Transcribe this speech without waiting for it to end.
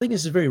think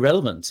this is very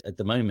relevant at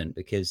the moment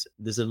because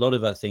there's a lot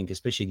of, I think,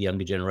 especially the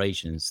younger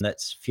generations,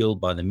 that's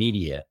fueled by the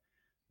media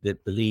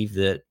that believe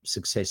that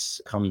success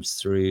comes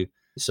through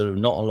sort of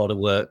not a lot of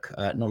work,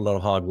 not a lot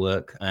of hard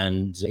work,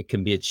 and it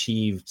can be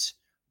achieved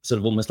sort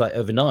of almost like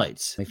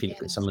overnight. If you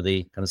look at some of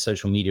the kind of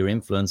social media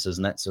influencers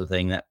and that sort of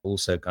thing, that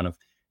also kind of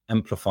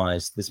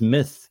amplifies this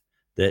myth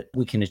that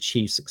we can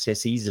achieve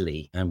success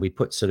easily. And we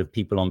put sort of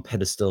people on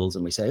pedestals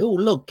and we say, oh,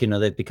 look,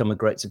 they've become a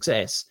great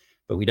success.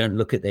 But we don't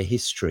look at their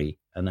history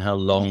and how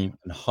long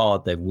and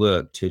hard they've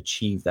worked to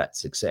achieve that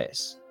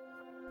success.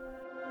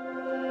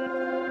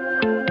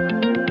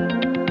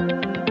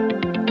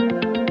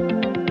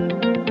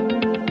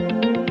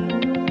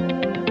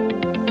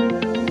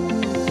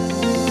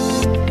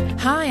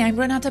 Hi, I'm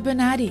Renata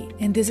Bernardi,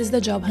 and this is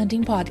the Job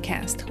Hunting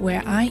Podcast,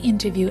 where I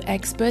interview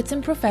experts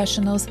and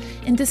professionals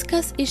and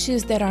discuss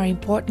issues that are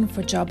important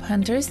for job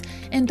hunters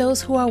and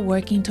those who are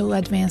working to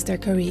advance their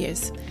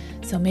careers.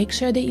 So make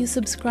sure that you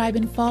subscribe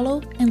and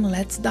follow, and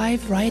let's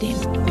dive right in.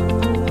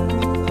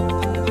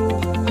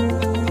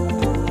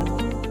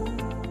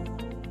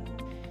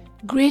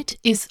 Grit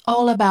is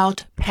all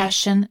about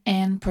passion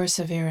and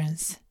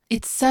perseverance.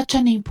 It's such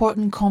an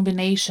important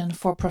combination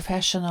for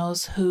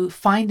professionals who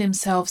find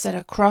themselves at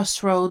a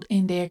crossroad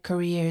in their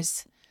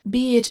careers.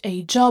 Be it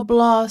a job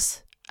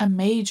loss, a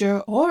major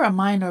or a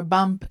minor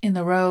bump in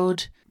the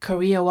road,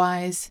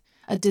 career-wise,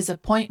 a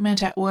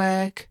disappointment at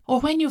work,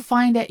 or when you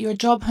find that your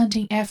job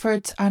hunting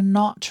efforts are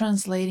not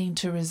translating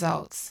to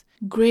results.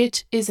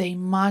 Grit is a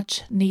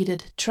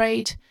much-needed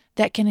trait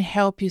that can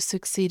help you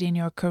succeed in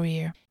your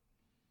career.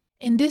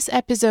 In this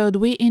episode,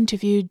 we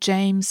interviewed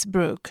James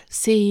Brook,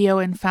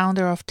 CEO and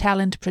founder of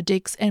Talent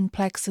Predicts and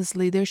Plexus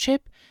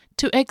Leadership,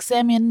 to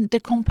examine the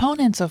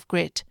components of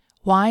grit,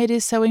 why it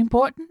is so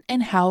important,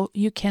 and how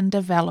you can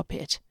develop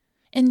it.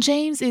 And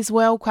James is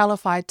well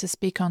qualified to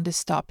speak on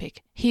this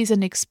topic. He's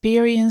an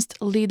experienced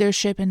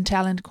leadership and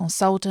talent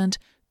consultant,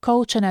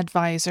 coach and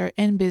advisor,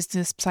 and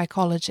business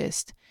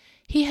psychologist.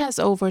 He has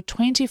over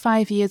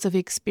 25 years of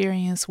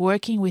experience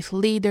working with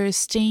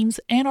leaders, teams,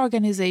 and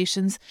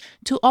organizations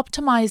to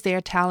optimize their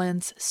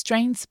talents,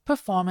 strengths,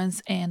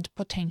 performance, and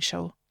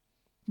potential.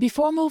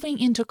 Before moving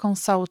into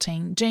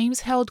consulting,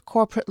 James held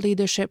corporate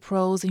leadership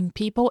roles in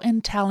people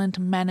and talent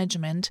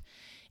management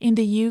in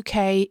the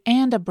UK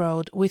and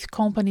abroad with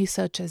companies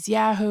such as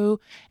Yahoo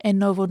and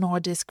Novo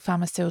Nordisk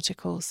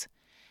Pharmaceuticals.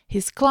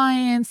 His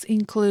clients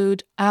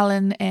include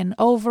Allen &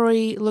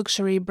 Overy,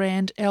 luxury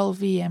brand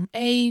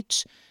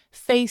LVMH,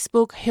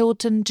 Facebook,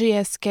 Hilton,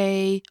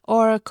 GSK,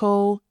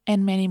 Oracle,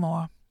 and many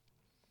more.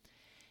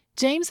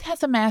 James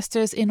has a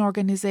master's in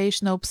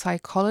organizational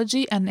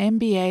psychology, an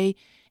MBA,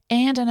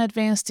 and an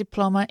advanced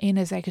diploma in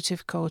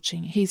executive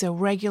coaching. He's a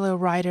regular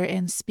writer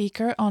and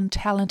speaker on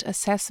talent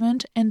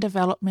assessment and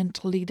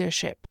development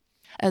leadership,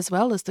 as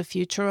well as the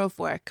future of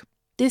work.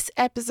 This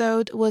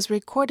episode was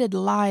recorded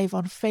live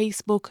on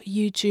Facebook,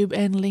 YouTube,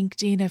 and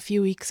LinkedIn a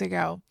few weeks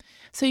ago,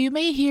 so you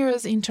may hear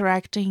us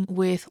interacting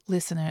with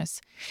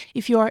listeners.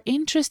 If you are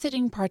interested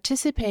in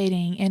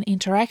participating and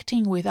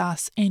interacting with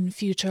us in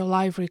future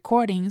live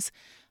recordings,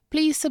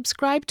 please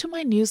subscribe to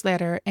my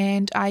newsletter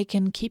and I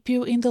can keep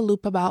you in the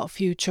loop about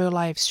future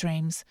live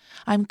streams.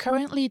 I'm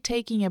currently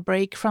taking a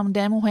break from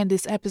them when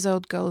this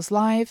episode goes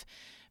live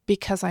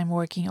because I'm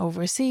working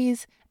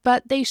overseas,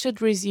 but they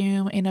should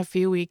resume in a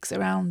few weeks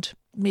around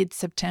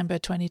mid-September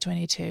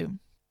 2022.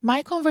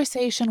 My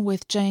conversation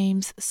with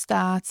James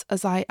starts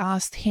as I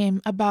asked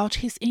him about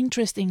his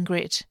interest in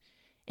grit,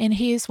 and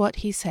here's what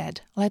he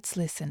said. Let's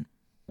listen.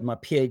 My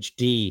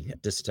PhD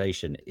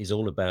dissertation is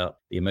all about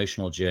the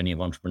emotional journey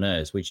of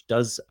entrepreneurs, which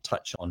does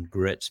touch on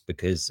grit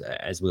because,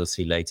 as we'll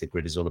see later,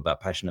 grit is all about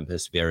passion and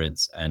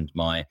perseverance. And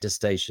my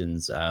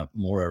dissertation's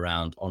more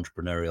around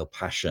entrepreneurial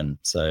passion.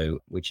 So,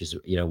 which is,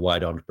 why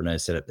do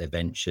entrepreneurs set up their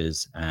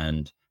ventures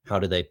and how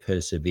do they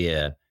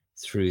persevere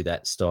through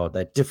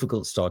that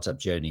difficult startup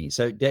journey?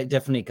 So it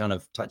definitely kind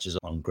of touches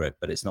on grit,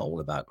 but it's not all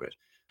about grit.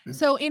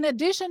 So in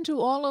addition to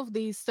all of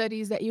these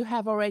studies that you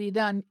have already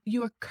done,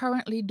 you are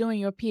currently doing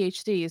your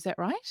PhD, is that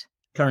right?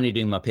 Currently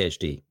doing my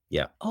PhD,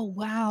 yeah. Oh,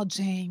 wow,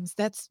 James,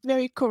 that's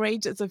very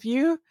courageous of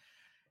you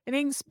and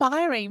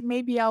inspiring.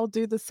 Maybe I'll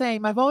do the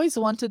same. I've always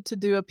wanted to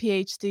do a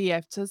PhD.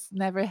 I've just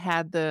never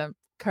had the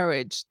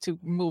courage to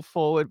move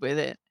forward with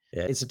it.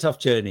 Yeah, it's a tough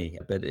journey,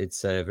 but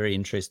it's a very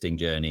interesting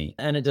journey,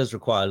 and it does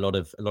require a lot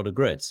of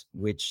grit.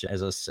 Which,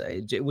 as I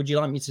say, would you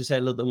like me to say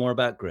a little bit more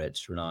about grit,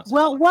 Renata?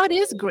 Well, what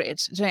is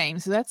grit,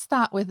 James? Let's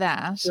start with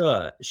that.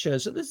 Sure.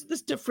 So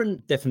there's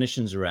different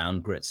definitions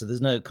around grit. So there's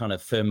no kind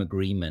of firm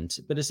agreement,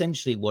 but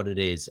essentially what it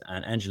is,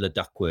 and Angela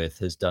Duckworth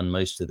has done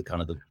most of the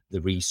kind of the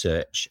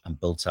research and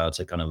built out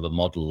a kind of a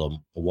model on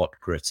what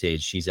grit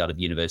is. She's out of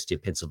University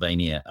of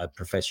Pennsylvania, a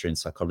professor in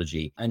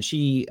psychology, and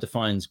she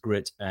defines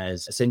grit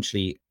as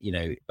essentially,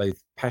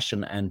 both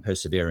passion and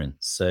perseverance.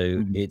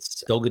 So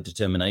it's dogged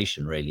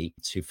determination, really,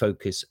 to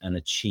focus and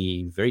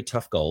achieve very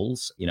tough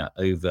goals,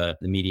 over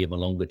the medium or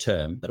longer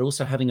term, but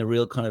also having a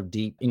real kind of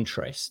deep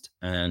interest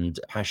and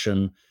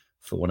passion,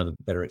 for want of a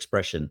better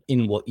expression,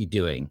 in what you're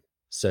doing.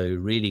 So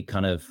really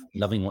kind of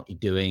loving what you're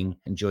doing,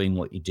 enjoying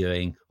what you're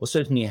doing, or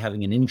certainly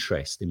having an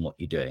interest in what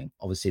you're doing.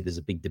 Obviously, there's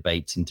a big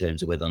debate in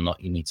terms of whether or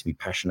not you need to be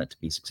passionate to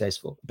be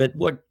successful. But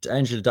what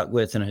Angela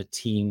Duckworth and her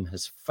team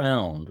has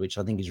found, which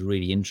I think is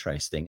really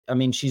interesting, I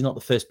mean, she's not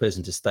the first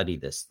person to study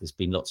this. There's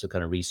been lots of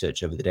kind of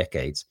research over the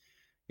decades,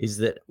 is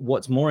that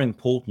what's more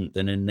important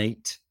than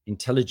innate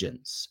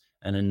intelligence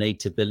and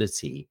innate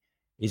ability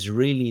is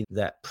really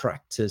that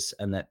practice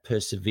and that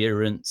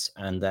perseverance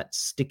and that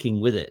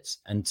sticking with it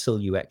until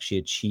you actually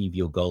achieve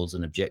your goals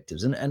and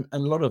objectives. And a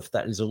lot of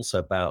that is also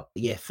about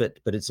the effort,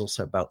 but it's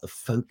also about the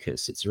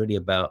focus. It's really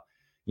about,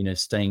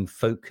 staying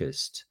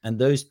focused. And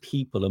those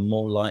people are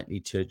more likely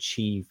to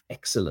achieve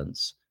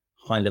excellence,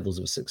 high levels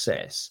of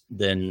success,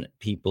 than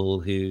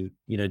people who,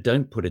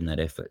 don't put in that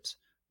effort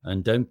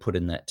and don't put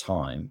in that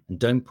time and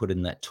don't put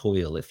in that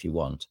toil, if you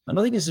want. And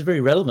I think this is very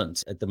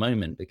relevant at the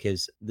moment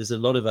because there's a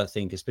lot of, I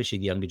think, especially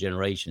the younger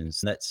generations,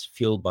 that's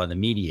fueled by the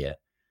media,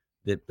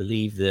 that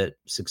believe that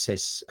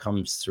success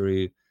comes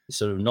through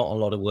sort of not a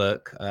lot of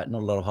work, not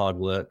a lot of hard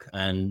work,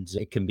 and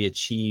it can be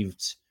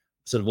achieved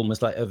sort of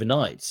almost like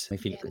overnight.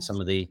 If you look at some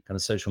of the kind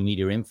of social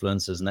media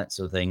influencers and that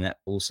sort of thing, that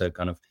also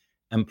kind of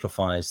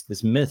amplifies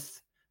this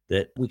myth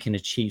that we can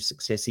achieve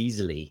success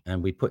easily.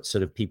 And we put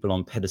sort of people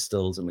on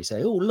pedestals and we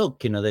say, oh,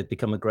 look, they've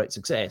become a great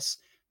success.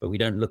 But we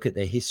don't look at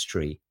their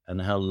history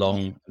and how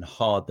long and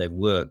hard they've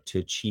worked to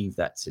achieve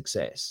that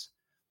success.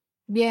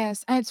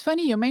 Yes, and it's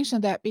funny you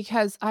mentioned that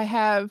because I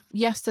have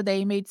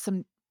yesterday made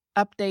some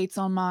updates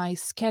on my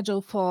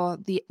schedule for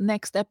the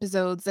next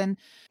episodes, and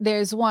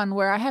there's one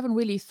where I haven't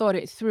really thought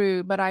it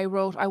through, but I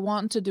wrote I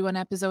want to do an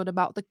episode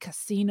about the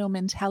casino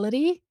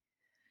mentality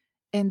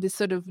and this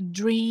sort of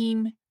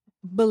dream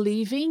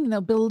believing,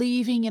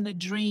 believing in a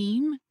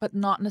dream, but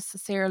not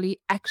necessarily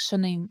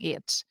actioning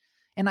it.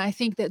 And I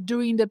think that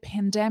during the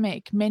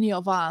pandemic, many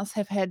of us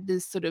have had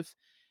this sort of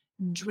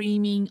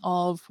dreaming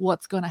of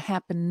what's going to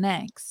happen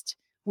next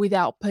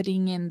without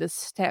putting in the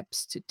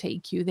steps to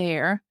take you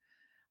there.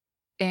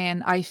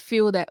 And I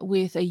feel that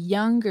with a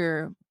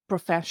younger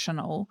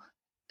professional,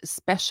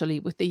 especially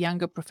with the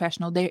younger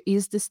professional, there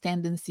is this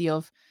tendency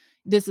of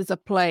this is a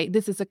play,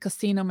 this is a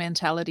casino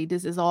mentality,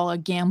 this is all a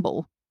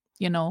gamble,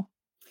 you know.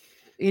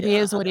 It Yeah,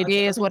 is what it I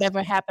is, think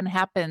whatever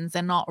happens,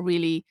 and not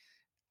really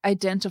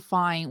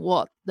identifying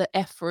what the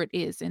effort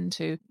is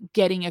into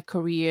getting a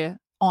career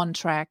on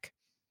track.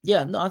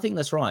 Yeah, no, I think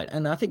that's right.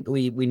 And I think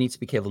we need to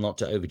be careful not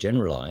to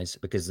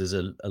overgeneralize because there's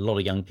a lot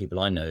of young people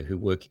I know who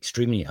work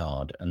extremely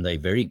hard and they're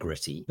very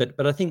gritty.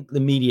 But I think the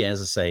media,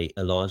 as I say,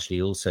 are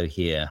largely also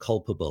here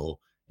culpable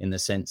in the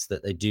sense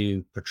that they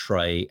do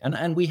portray,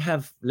 and we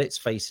have, let's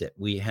face it,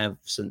 we have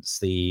since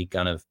the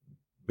kind of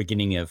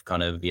beginning of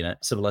kind of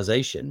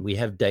civilization, we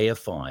have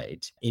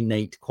deified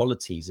innate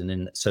qualities and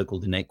in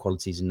so-called innate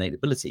qualities, innate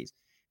abilities.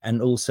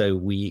 And also,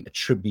 we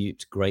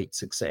attribute great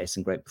success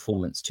and great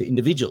performance to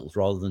individuals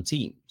rather than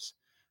teams,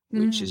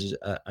 which Mm, is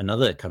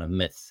another kind of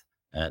myth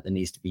that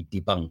needs to be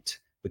debunked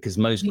because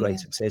most great yeah.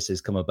 successes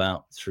come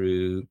about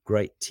through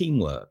great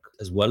teamwork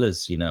as well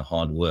as,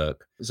 hard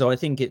work. So I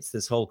think it's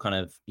this whole kind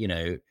of,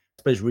 I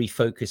suppose,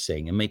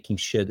 refocusing and making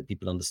sure that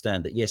people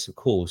understand that, yes, of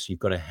course, you've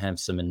got to have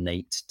some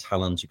innate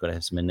talent, you've got to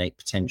have some innate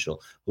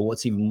potential. But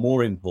what's even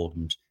more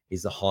important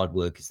is the hard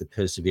work, is the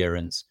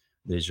perseverance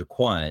that is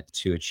required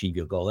to achieve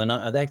your goal. And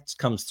that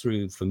comes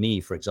through for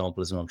me, for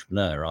example, as an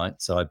entrepreneur, right?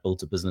 So I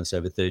built a business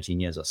over 13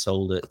 years. I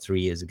sold it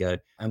 3 years ago.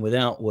 And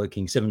without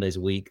working 7 days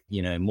a week,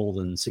 more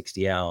than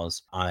 60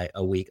 hours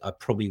a week, I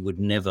probably would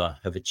never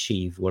have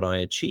achieved what I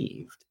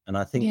achieved. And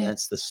I think Yeah.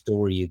 that's the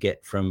story you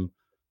get from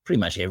pretty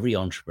much every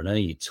entrepreneur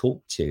you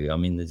talk to. I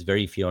mean, there's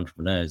very few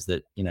entrepreneurs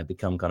that,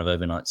 become kind of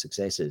overnight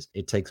successes.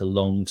 It takes a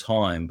long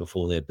time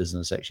before their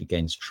business actually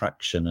gains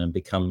traction and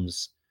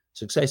becomes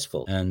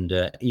successful. And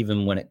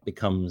even when it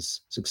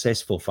becomes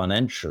successful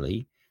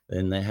financially,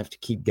 then they have to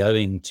keep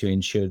going to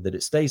ensure that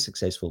it stays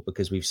successful,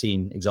 because we've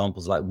seen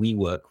examples like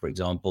WeWork, for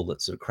example,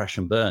 that sort of crash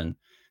and burn.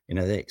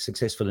 They're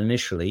successful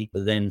initially,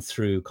 but then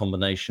through a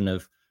combination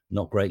of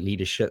not great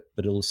leadership,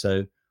 but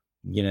also,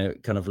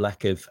 kind of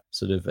lack of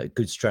sort of a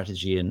good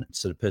strategy and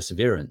sort of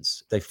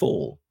perseverance, they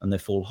fall, and they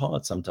fall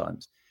hard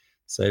sometimes.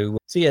 So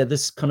yeah,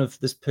 this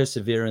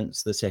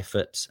perseverance, this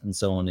effort, and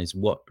so on is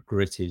what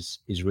grit is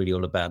really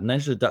all about. And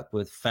Angela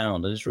Duckworth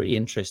found, and it's really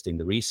interesting,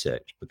 the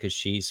research, because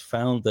she's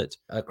found that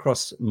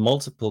across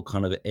multiple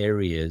kind of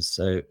areas.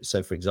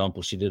 So for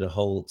example, she did a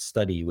whole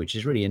study, which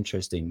is really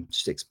interesting,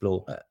 just to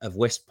explore, of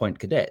West Point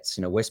cadets.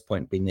 West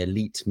Point being the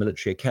elite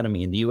military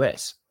academy in the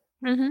US,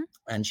 Mhm.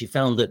 and she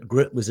found that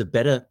grit was a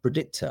better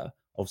predictor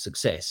of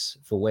success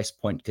for West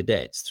Point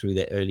cadets through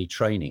their early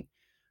training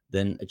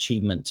than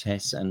achievement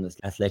tests and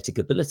athletic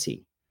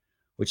ability,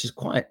 which is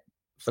quite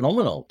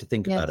phenomenal to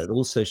think about Yes. it.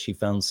 Also, she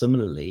found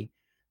similarly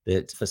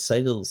that for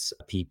sales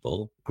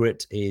people,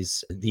 grit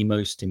is the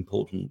most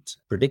important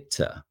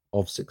predictor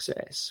of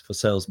success for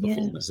sales Yeah.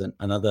 performers and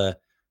other,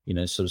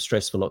 sort of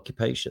stressful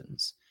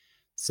occupations.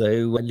 So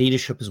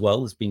leadership as well.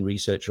 There's been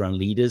research around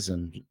leaders,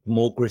 and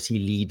more gritty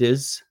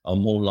leaders are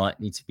more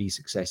likely to be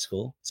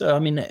successful. So, I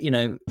mean,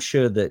 I'm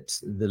sure that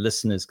the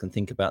listeners can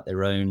think about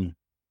their own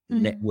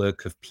Mm.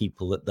 network of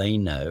people that they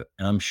know.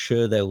 And I'm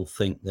sure they'll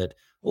think that,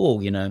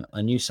 oh,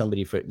 I knew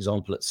somebody, for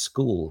example, at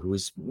school who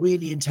was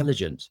really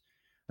intelligent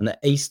and they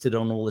aced it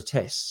on all the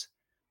tests,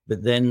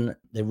 but then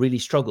they really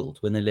struggled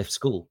when they left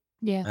school.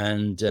 Yes.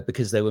 And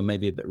because they were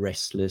maybe a bit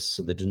restless,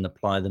 or they didn't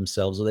apply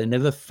themselves, or they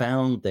never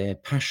found their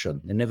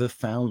passion, they never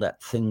found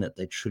that thing that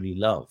they truly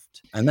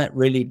loved. And that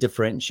really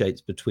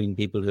differentiates between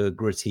people who are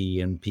gritty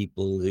and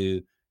people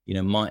who,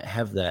 might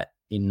have that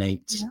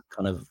innate Yeah.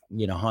 kind of,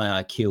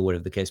 high IQ, or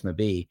whatever the case may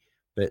be,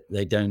 but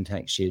they don't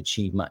actually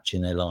achieve much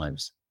in their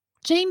lives.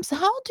 James,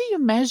 how do you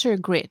measure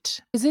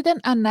grit? Is it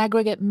an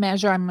aggregate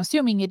measure? I'm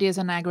assuming it is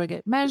an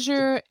aggregate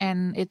measure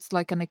and it's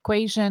like an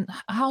equation.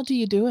 How do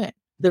you do it?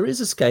 There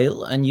is a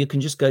scale, and you can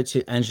just go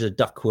to Angela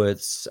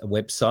Duckworth's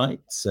website.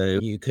 So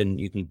you can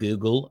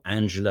Google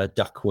Angela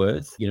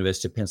Duckworth,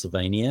 University of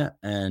Pennsylvania,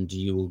 and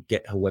you will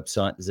get her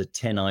website. There's a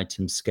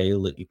 10-item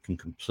scale that you can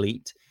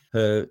complete.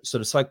 Her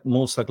sort of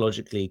more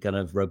psychologically kind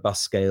of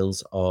robust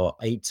scales are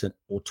 8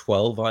 or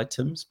 12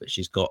 items, but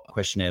she's got a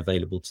questionnaire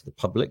available to the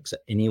public, so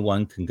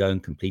anyone can go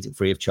and complete it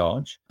free of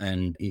charge,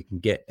 and you can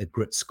get a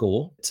grit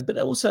score. But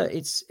also,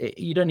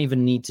 you don't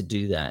even need to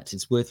do that.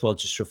 It's worthwhile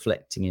just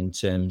reflecting in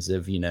terms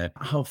of,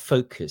 how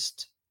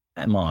focused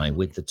am I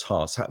with the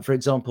task? For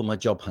example, my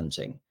job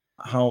hunting.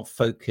 How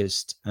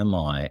focused am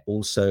I?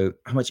 Also,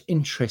 how much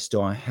interest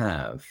do I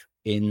have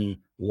in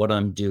what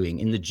I'm doing,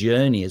 in the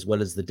journey as well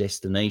as the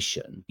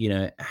destination?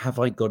 Have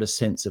I got a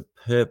sense of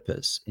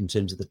purpose in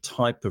terms of the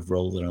type of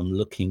role that I'm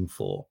looking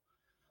for?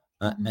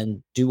 Mhm.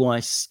 And do I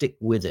stick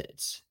with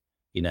it,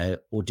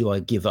 or do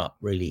I give up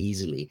really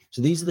easily?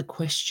 So these are the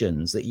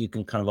questions that you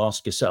can kind of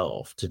ask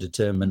yourself to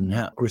determine Mm.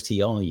 how gritty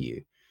are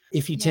you.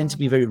 If you tend Yeah. to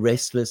be very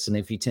restless, and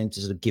if you tend to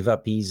sort of give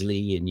up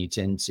easily, and you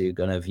tend to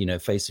kind of,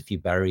 face a few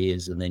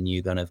barriers, and then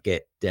you kind of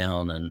get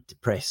down and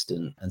depressed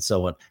and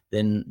so on,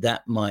 then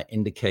that might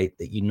indicate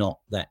that you're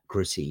not that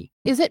gritty.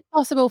 Is it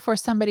possible for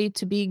somebody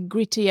to be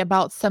gritty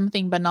about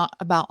something but not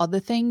about other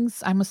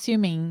things? I'm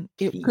assuming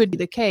it could be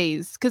the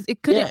case because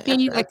could Yeah. it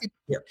be like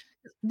Yeah.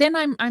 then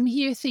I'm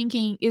here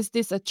thinking, is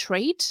this a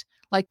trait?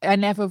 Like I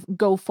never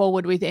go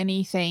forward with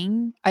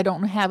anything. I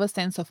don't have a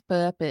sense of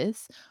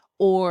purpose,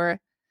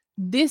 or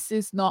this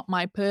is not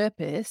my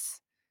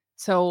purpose,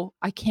 so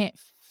I can't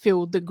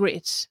feel the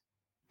grit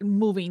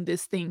moving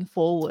this thing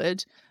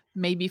forward.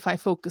 Maybe if I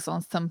focus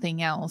on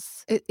something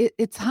else.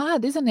 It's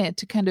hard, isn't it,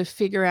 to kind of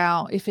figure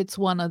out if it's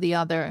one or the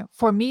other.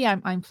 For me,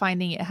 I'm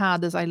finding it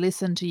hard as I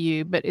listen to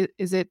you, but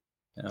is it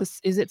Yeah.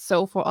 this is it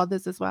so for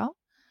others as well?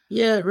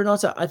 Yeah,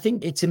 Renata, I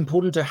think it's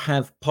important to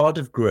have part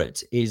of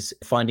grit is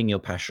finding your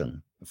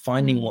passion,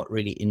 finding Mm. what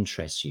really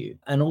interests you,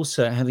 and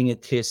also having a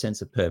clear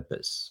sense of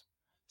purpose.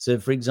 So,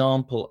 for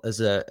example, as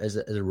a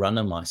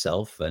runner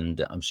myself,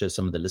 and I'm sure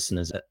some of the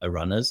listeners are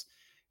runners,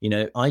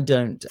 I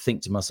don't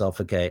think to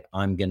myself, okay,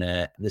 I'm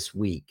gonna this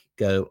week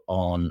go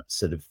on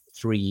sort of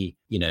 3,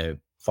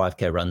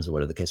 5K runs or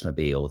whatever the case may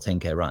be, or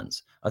 10K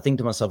runs. I think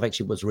to myself,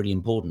 actually, what's really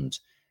important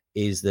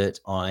is that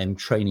I'm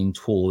training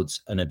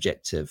towards an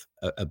objective,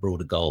 a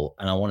broader goal,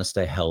 and I want to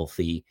stay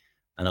healthy,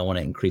 and I want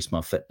to increase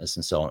my fitness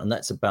and so on. And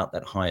that's about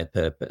that higher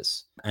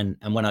purpose. And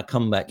when I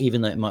come back,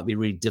 even though it might be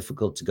really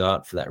difficult to go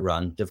out for that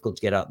run, difficult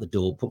to get out the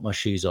door, put my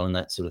shoes on and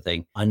that sort of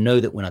thing, I know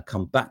that when I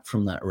come back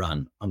from that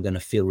run, I'm going to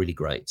feel really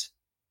great.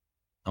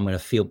 I'm going to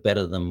feel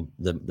better than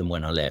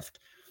when I left.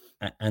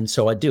 And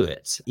so I do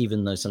it,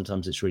 even though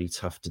sometimes it's really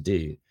tough to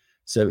do.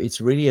 So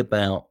it's really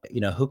about,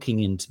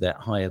 hooking into that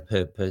higher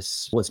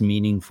purpose. What's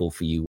meaningful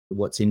for you?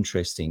 What's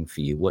interesting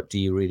for you? What do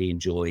you really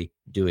enjoy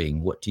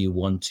doing? What do you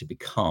want to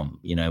become?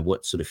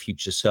 What sort of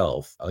future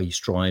self are you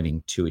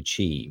striving to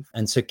achieve?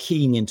 And so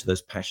keying into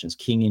those passions,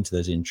 keying into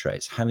those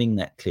interests, having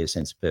that clear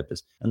sense of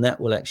purpose, and that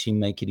will actually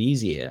make it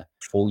easier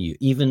for you,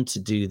 even to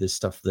do the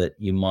stuff that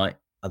you might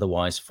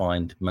otherwise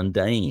find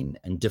mundane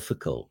and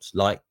difficult,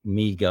 like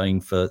me going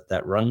for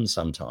that run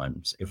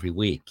sometimes every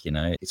week.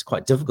 It's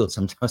quite difficult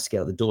sometimes to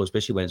get out the door,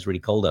 especially when it's really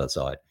cold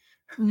outside.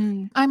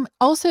 I'm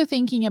also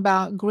thinking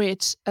about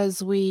grit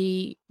as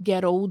we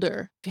get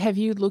older. Have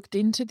you looked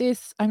into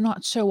this? I'm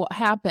not sure what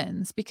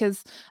happens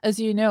because, as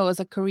you know, as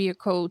a career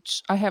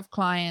coach, I have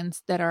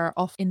clients that are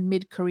off in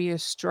mid career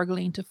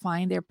struggling to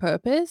find their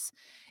purpose.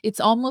 It's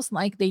almost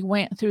like they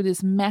went through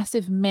this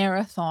massive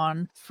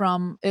marathon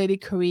from early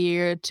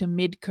career to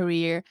mid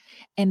career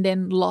and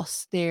then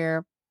lost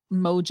their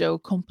mojo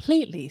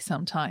completely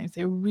sometimes.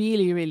 They're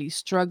really, really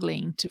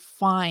struggling to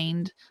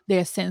find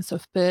their sense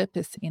of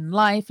purpose in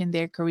life, in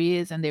their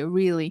careers, and they're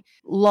really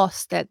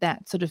lost at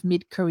that sort of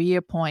mid-career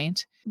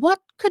point. What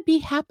could be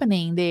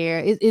happening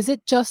there? Is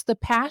it just the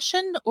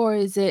passion, or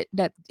is it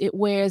that it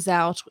wears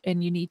out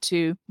and you need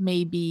to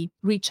maybe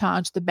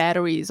recharge the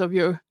batteries of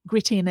your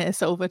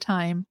grittiness over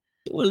time?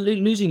 Well,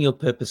 losing your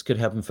purpose could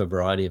happen for a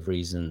variety of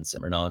reasons,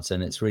 Renard.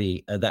 And it's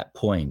really at that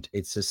point,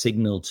 it's a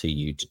signal to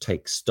you to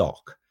take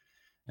stock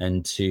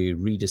and to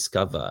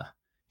rediscover,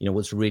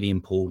 what's really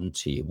important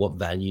to you, what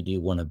value do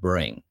you want to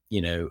bring,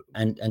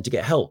 and to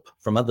get help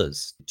from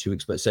others to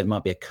express. So it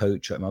might be a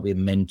coach, or it might be a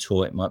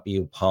mentor, it might be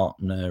a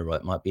partner, or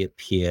it might be a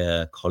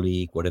peer,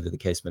 colleague, whatever the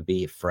case may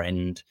be, a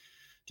friend,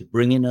 to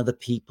bring in other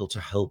people to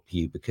help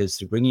you, because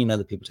through bringing in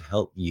other people to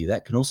help you,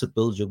 that can also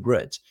build your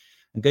grit.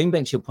 And going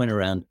back to your point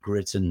around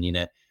grit,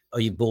 and are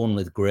you born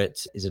with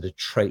grit? Is it a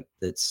trait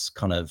that's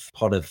kind of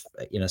part of,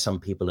 some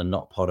people and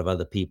not part of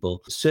other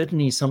people?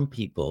 Certainly some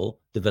people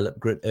develop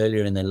grit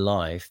earlier in their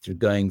life through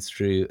going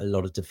through a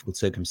lot of difficult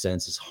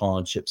circumstances,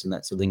 hardships and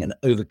that sort of thing, and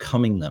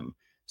overcoming them.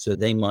 So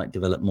they might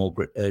develop more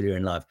grit earlier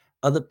in life.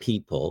 Other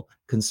people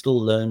can still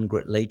learn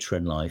grit later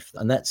in life.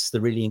 And that's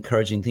the really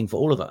encouraging thing for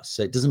all of us.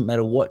 So it doesn't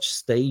matter what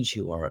stage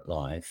you are at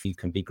life, you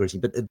can be gritty.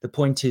 But the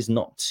point is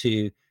not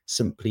to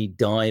simply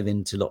dive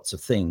into lots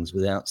of things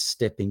without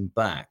stepping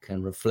back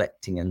and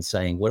reflecting and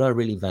saying, what I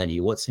really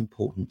value, what's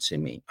important to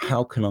me,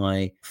 how can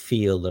I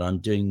feel that I'm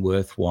doing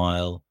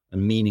worthwhile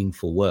and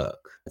meaningful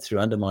work? Through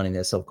undermining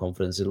their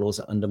self-confidence, it'll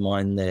also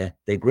undermine their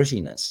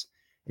grittiness.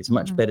 It's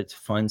much better to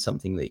find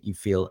something that you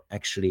feel,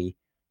 actually,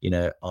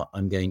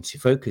 I'm going to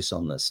focus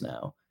on this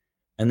now,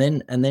 and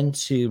then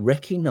to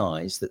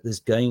recognize that there's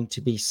going to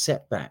be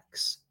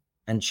setbacks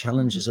and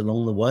challenges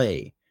along the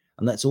way,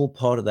 and that's all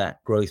part of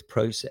that growth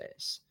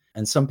process.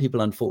 And some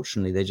people,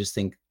 unfortunately, they just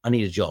think, I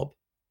need a job,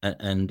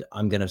 and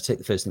I'm going to take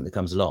the first thing that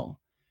comes along.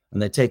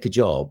 And they take a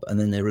job, and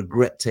then they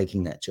regret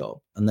taking that job.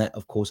 And that,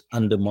 of course,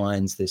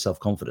 undermines their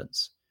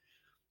self-confidence.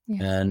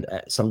 Yeah. And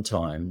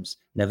sometimes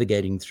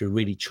navigating through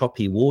really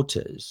choppy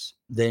waters,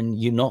 then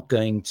you're not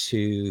going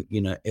to,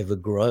 ever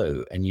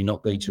grow, and you're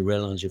not going to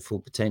realize your full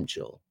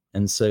potential.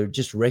 And so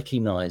just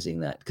recognizing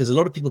that, because a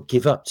lot of people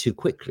give up too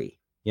quickly.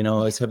 I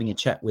was having a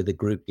chat with a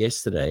group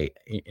yesterday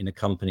in a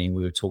company, and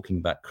we were talking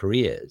about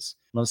careers.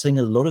 And I was saying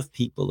a lot of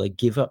people, they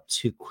give up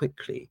too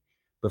quickly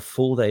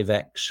before they've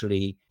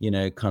actually,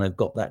 kind of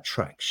got that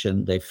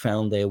traction. They've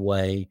found their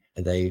way,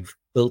 they've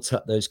built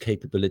up those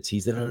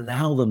capabilities that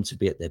allow them to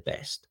be at their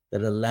best,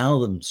 that allow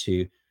them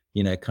to,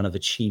 kind of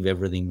achieve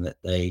everything that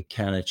they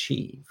can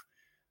achieve.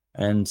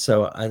 And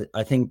so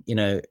I think,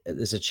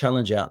 there's a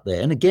challenge out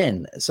there. And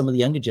again, some of the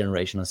younger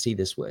generation I see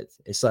this with,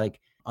 it's like,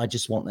 I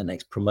just want the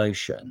next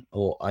promotion,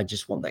 or I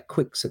just want that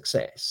quick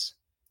success,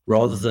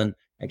 rather than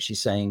actually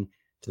saying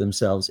to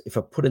themselves, if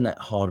I put in that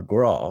hard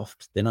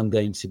graft, then I'm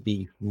going to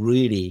be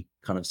really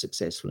kind of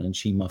successful and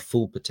achieve my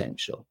full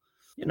potential.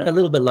 A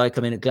little bit like,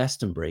 at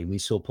Glastonbury, we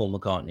saw Paul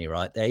McCartney,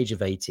 right, at the age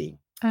of 80.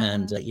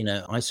 And,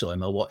 I saw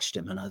him, I watched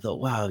him, and I thought,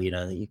 wow,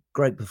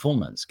 great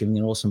performance, giving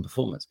an awesome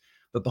performance.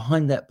 But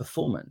behind that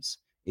performance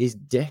is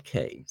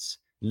decades,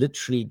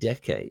 literally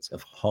decades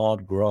of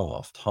hard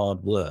graft,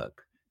 hard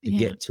work to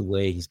get to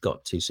where he's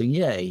got to. So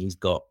yeah, he's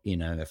got,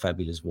 a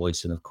fabulous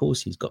voice, and of course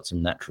he's got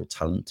some natural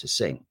talent to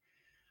sing.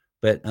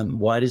 But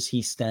why does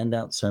he stand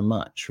out so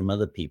much from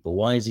other people?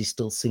 Why is he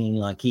still singing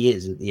like he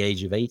is at the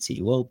age of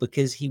 80? Well,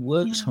 because he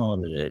works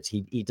hard at it.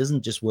 He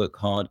doesn't just work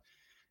hard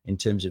in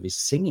terms of his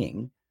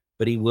singing,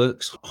 but he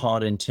works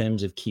hard in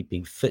terms of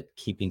keeping fit,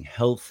 keeping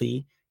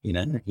healthy.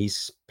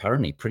 He's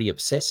apparently pretty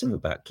obsessive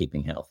about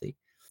keeping healthy.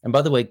 And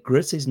by the way,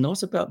 grit is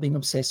not about being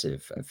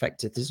obsessive. In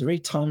fact, it is a very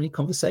timely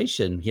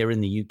conversation here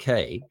in the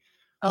UK,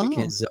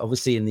 because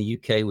obviously in the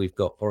UK, we've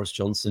got Boris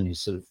Johnson,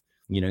 who's sort of,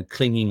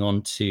 clinging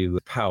on to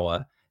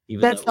power,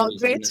 even That's though not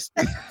he's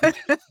great.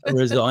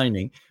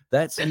 resigning.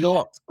 That's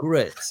not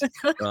grit,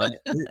 right?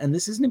 And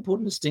this is an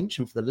important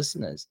distinction for the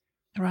listeners.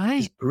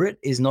 Right. Grit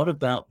is not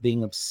about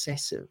being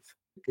obsessive,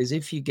 because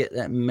if you get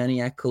that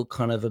maniacal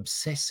kind of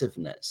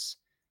obsessiveness,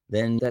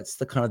 then that's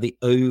the kind of the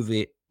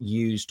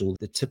overused, or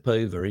the tip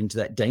over into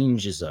that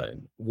danger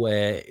zone,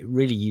 where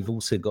really you've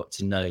also got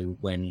to know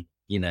when,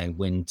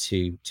 when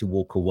to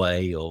walk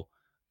away, or,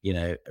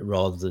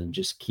 rather than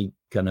just keep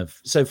kind of.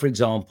 So for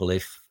example,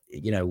 if,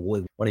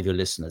 with one of your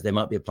listeners, they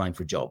might be applying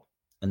for a job,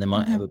 and they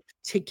might have a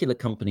particular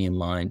company in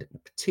mind, a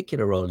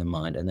particular role in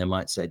mind, and they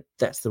might say,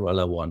 that's the role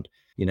I want.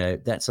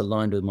 That's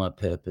aligned with my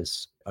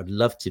purpose. I'd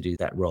love to do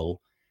that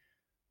role.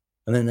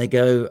 And then they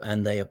go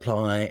and they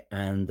apply,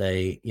 and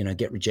they,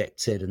 get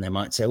rejected, and they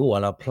might say, oh,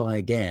 I'll apply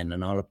again,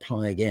 and I'll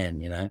apply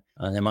again,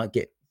 and they might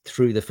get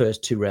through the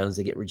first two rounds,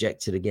 they get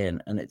rejected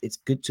again. And it's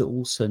good to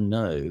also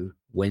know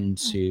when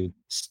to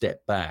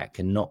step back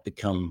and not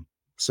become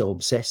so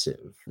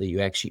obsessive that you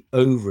actually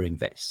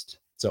overinvest.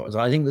 So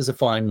I think there's a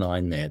fine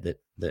line there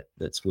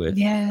that's worth.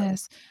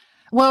 Yes.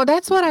 Well,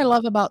 that's what I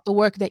love about the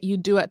work that you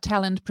do at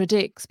Talent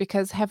Predicts,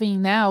 because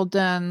having now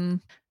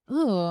done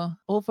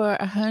over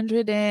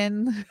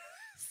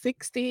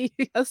 160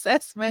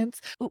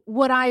 assessments,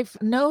 what I've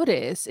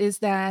noticed is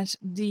that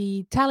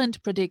the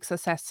Talent Predicts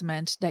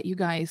assessment that you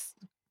guys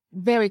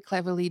very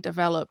cleverly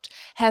developed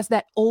has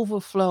that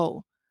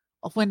overflow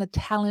of when a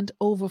talent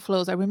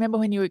overflows. I remember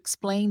when you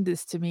explained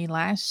this to me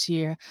last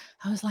year,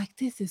 I was like,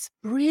 this is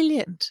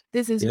brilliant.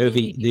 This is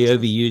really The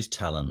overused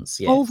talents.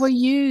 Yes.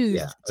 overused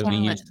Yeah.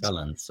 talent. Overused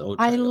talents, or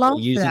I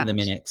love using that. them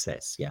in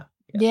excess. Yeah.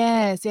 Yeah.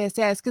 Yes, yes,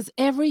 yes. Because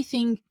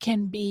everything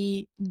can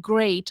be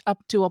great up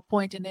to a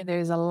point, and then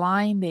there's a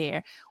line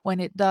there when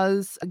it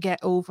does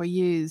get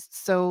overused.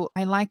 So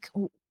I like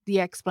the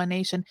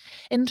explanation.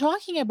 And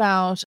talking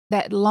about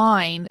that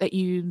line that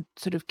you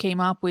sort of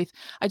came up with,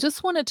 I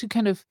just wanted to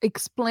kind of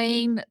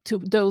explain to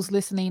those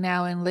listening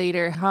now and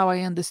later how I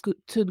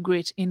understood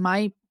grit in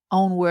my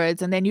own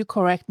words, and then you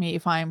correct me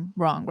if I'm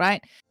wrong,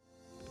 right?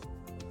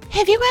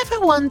 Have you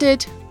ever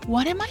wondered,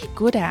 what am I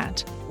good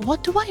at?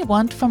 What do I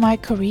want for my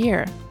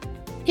career?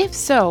 If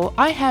so,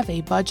 I have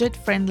a budget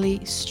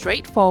friendly,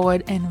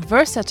 straightforward, and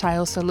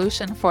versatile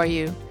solution for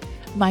you.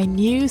 My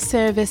new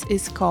service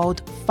is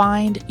called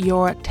Find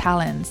Your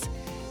Talents.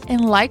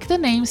 And like the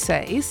name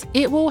says,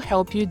 it will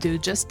help you do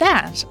just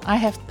that. I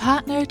have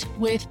partnered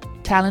with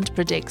Talent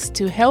Predicts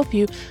to help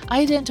you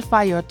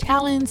identify your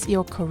talents,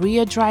 your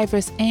career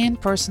drivers,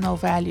 and personal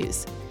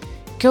values.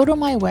 Go to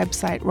my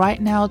website right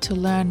now to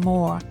learn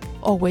more,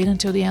 or wait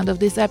until the end of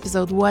this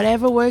episode,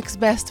 whatever works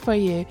best for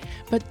you.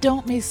 But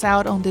don't miss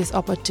out on this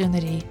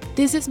opportunity.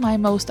 This is my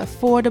most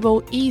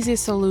affordable, easy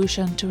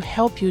solution to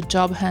help you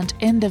job hunt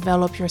and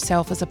develop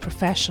yourself as a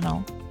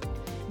professional.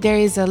 There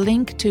is a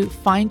link to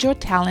Find Your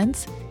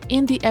Talents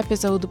in the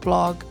episode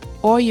blog,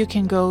 or you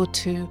can go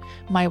to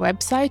my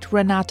website,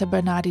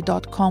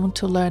 renatabernardi.com,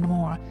 to learn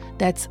more.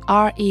 That's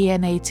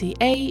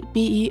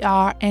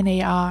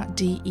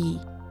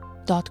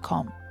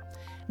RENATABERNARDE.com.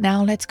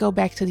 Now let's go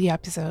back to the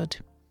episode.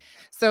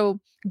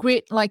 So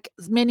grit, like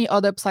many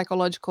other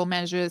psychological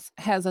measures,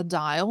 has a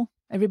dial.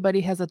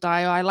 Everybody has a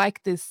dial. I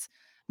like this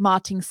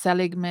Martin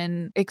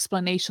Seligman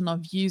explanation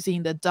of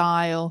using the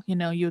dial. You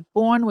know, you're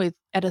born with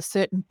at a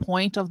certain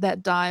point of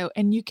that dial,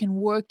 and you can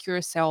work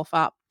yourself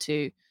up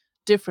to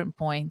different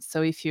points.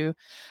 So if you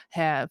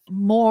have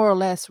more or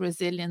less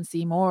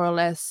resiliency, more or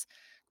less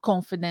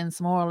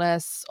confidence, more or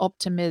less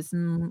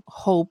optimism,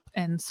 hope,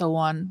 and so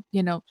on,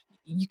 you know,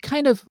 you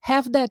kind of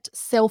have that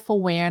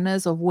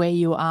self-awareness of where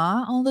you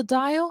are on the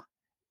dial,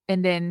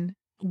 and then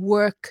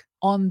work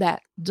on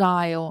that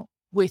dial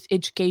with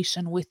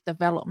education, with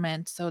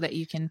development, so that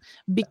you can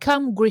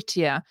become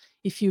grittier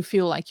if you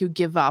feel like you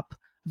give up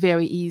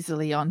very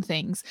easily on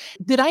things.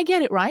 Did I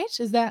get it right?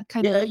 Is that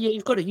kind Yeah, of yeah,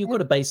 you've got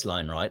a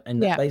baseline, right?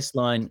 And that yeah.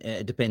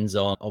 baseline depends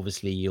on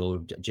obviously your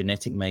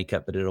genetic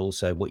makeup, but it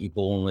also what you're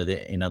born with.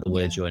 It, in other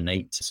words, Yeah. your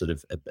innate sort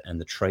of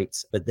and the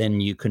traits. But then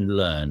you can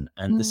learn,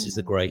 and this is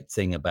the Mm. great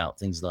thing about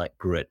things like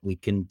grit. We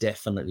can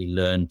definitely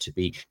learn to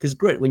be, because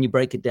grit, when you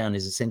break it down,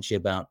 is essentially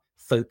about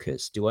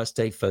focus. Do I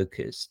stay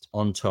focused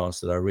on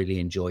tasks that I really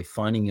enjoy,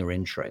 finding your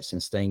interests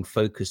and staying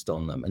focused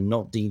on them, and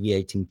not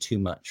deviating too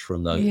much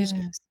from those?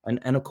 Yes.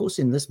 And of course,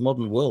 in this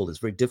modern world, it's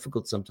very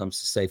difficult sometimes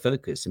to stay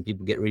focused, and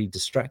people get really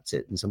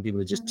distracted. And some people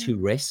are just too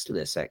Mm.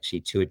 restless actually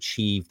to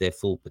achieve their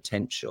full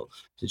potential.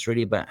 So it's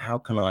really about how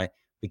can I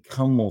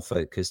become more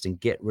focused and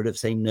get rid of,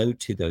 say no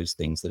to those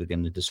things that are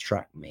going to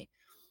distract me.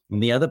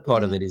 And the other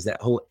part of Yeah. it is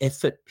that whole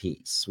effort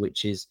piece,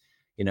 which is,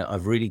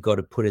 I've really got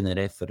to put in that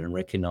effort and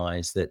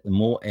recognize that the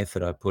more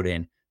effort I put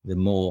in, the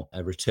more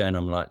a return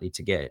I'm likely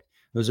to get.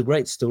 There was a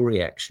great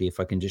story, actually, if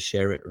I can just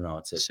share it,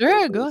 Renata, very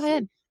Sure, go briefly.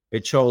 ahead.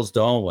 Charles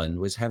Darwin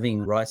was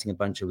writing a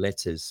bunch of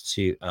letters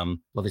to,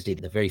 obviously,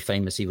 the very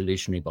famous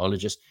evolutionary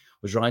biologist,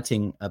 was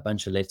writing a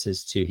bunch of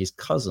letters to his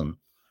cousin,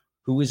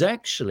 who was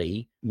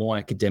actually more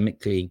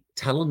academically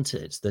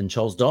talented than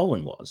Charles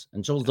Darwin was.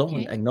 And Charles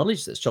Darwin Okay.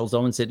 acknowledged this. Charles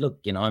Darwin said, look,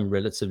 I'm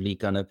relatively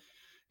kind of,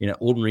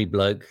 ordinary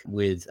bloke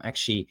with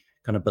actually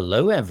kind of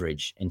below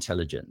average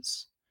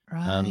intelligence.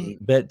 Right.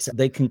 But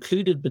they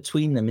concluded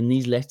between them in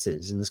these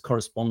letters, in this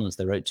correspondence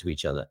they wrote to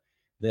each other,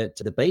 that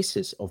the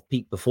basis of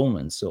peak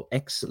performance or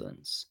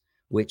excellence,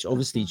 which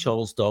obviously Uh-huh.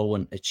 Charles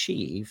Darwin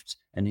achieved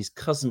and his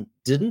cousin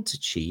didn't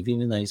achieve,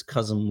 even though his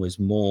cousin was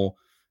more,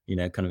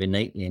 kind of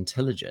innately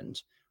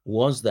intelligent,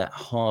 was that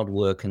hard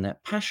work and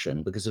that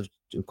passion. Because of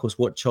course,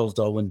 what Charles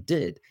Darwin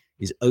did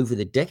is over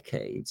the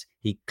decades,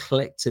 he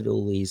collected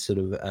all these sort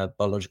of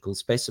biological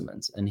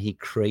specimens, and he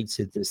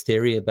created this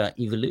theory about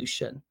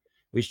evolution,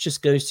 which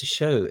just goes to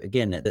show,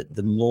 again, that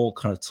the more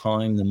kind of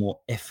time, the more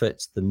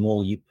effort, the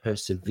more you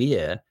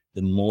persevere,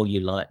 the more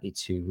you're likely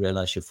to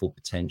realize your full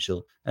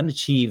potential and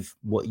achieve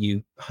what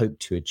you hope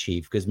to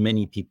achieve, because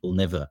many people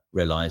never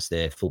realize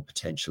their full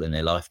potential in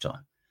their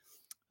lifetime.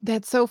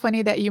 That's so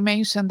funny that you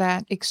mentioned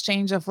that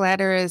exchange of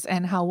letters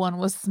and how one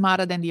was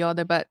smarter than the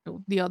other, but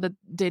the other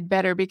did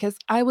better, because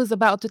I was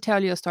about to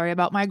tell you a story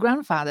about my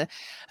grandfather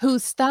who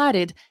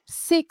started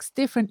 6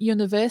 different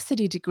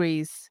university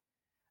degrees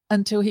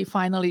until he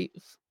finally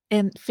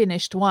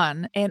finished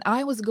one. And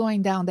I was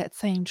going down that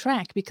same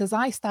track because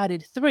I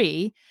started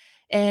 3.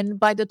 And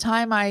by the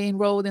time I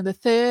enrolled in the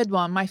 3rd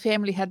one, my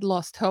family had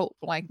lost hope.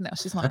 Like, no,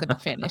 she's not going to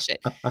finish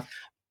it.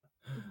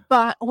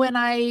 But when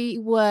I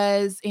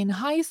was in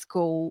high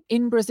school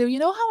in Brazil, you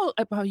know how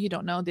well, you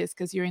don't know this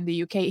because you're in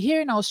the UK.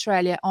 Here in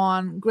Australia,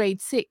 on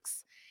grade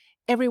 6,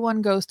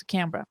 everyone goes to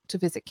Canberra to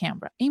visit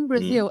Canberra. In Mm.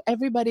 Brazil,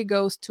 everybody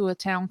goes to a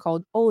town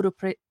called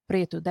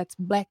Preto. That's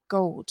black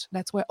gold.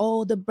 That's where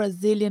all the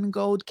Brazilian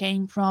gold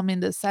came from in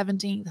the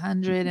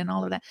 1700 and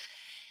all of that.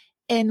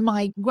 And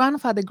my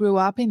grandfather grew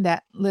up in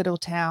that little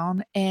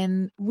town,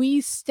 and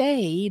we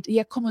stayed. The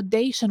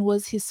accommodation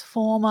was his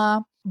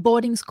former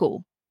boarding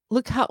school.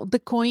 Look how the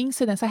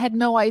coincidence. I had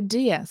no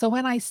idea. So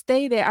when I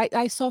stayed there,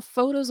 I saw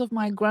photos of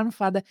my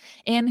grandfather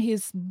and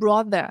his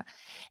brother.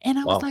 And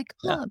I was Wow. like,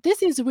 Yeah. oh,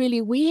 this is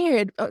really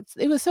weird.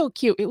 It was so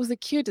cute. It was the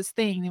cutest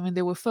thing. I mean,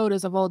 there were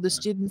photos of all the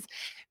students,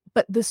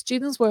 but the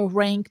students were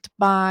ranked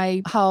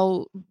by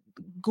how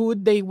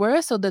good they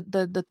were. So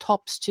the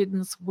top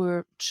students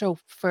were show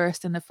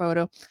first in the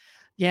photo.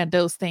 Yeah,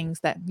 those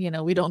things that,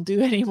 we don't do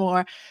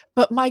anymore.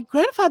 But my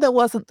grandfather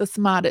wasn't the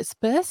smartest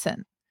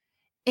person.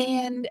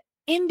 And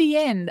in the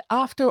end,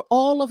 after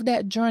all of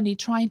that journey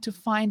trying to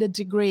find a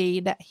degree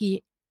that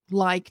he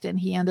liked and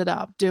he ended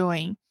up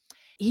doing,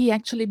 he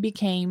actually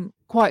became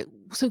quite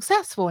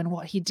successful in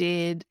what he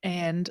did.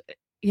 And,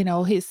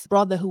 his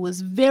brother, who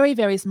was very,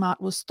 very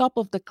smart, was top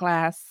of the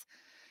class,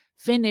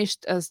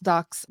 finished as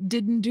ducks,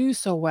 didn't do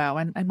so well.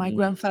 And my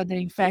grandfather,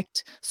 in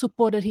fact,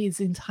 supported his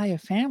entire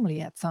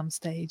family at some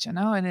stage, and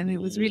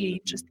it was really Mm.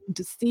 interesting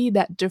to see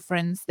that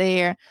difference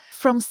there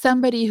from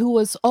somebody who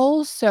was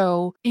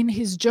also in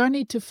his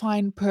journey to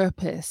find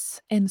purpose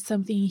and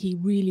something he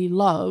really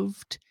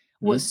loved,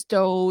 Mm. was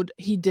told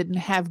he didn't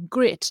have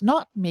grit,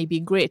 not maybe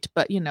grit,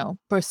 but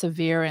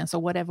perseverance, or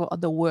whatever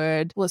other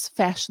word was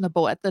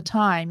fashionable at the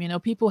time.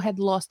 People had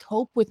lost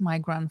hope with my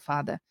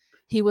grandfather.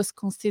 He was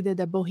considered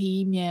a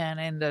bohemian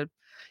and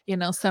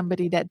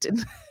somebody that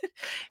didn't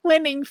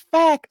when in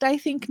fact, I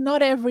think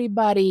not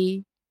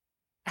everybody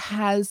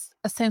has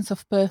a sense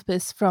of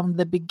purpose from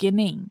the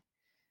beginning.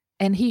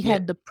 And he Yeah.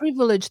 had the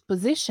privileged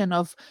position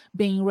of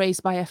being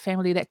raised by a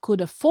family that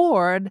could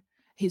afford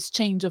his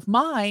change of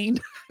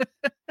mind.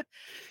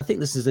 I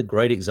think this is a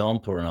great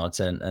example,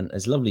 Renata, and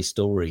it's a lovely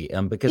story.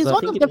 Because He's I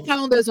one think of it. the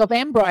founders of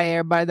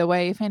Embraer, by the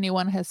way, if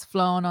anyone has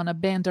flown on a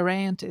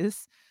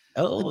Banderantes.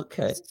 Oh,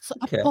 okay.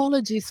 Okay.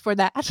 Apologies for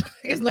that.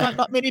 It's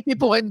not many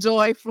people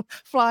enjoy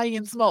flying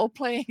in small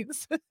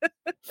planes.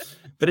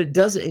 But it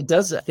does, I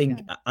Yeah. think,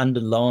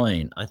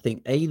 underline, I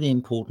think, the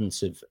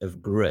importance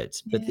of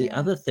grit. But the Yeah.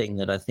 other thing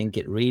that I think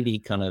it really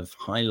kind of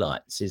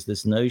highlights is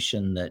this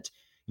notion that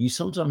you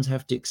sometimes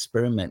have to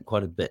experiment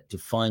quite a bit to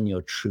find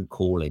your true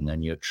calling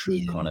and your true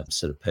Yeah. kind of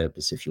sort of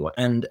purpose, if you want.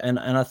 And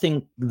I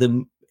think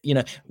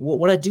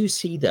what I do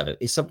see though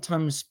is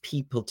sometimes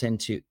people tend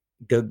to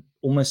go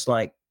almost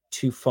like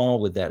too far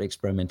with that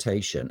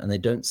experimentation, and they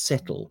don't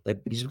settle. They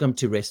just become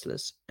too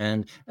restless,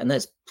 and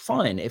that's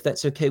fine if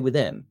that's okay with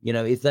them.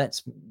 If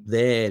that's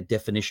their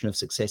definition of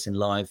success in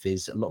life,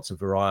 is lots of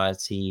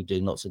variety,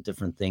 doing lots of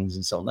different things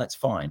and so on, that's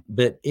fine.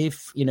 But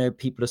if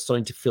people are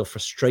starting to feel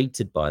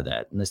frustrated by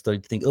that, and they're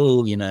starting to think,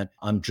 oh,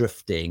 I'm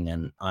drifting,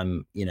 and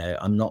I'm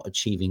not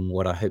achieving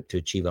what I hope to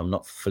achieve, I'm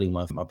not fulfilling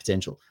my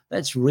potential,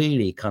 that's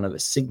really kind of a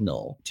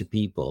signal to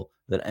people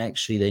that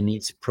actually they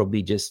need to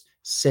probably just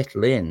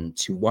settle in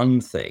to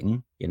one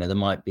thing. There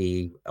might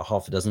be a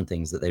half a dozen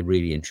things that they're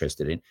really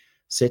interested in.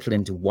 Settle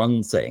into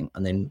one thing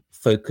and then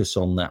focus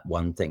on that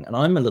one thing. And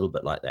I'm a little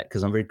bit like that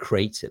because I'm very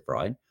creative,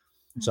 right?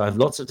 So I have Mhm.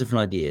 lots of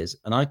different ideas,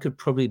 and I could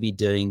probably be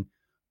doing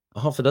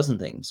a half a dozen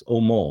things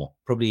or more,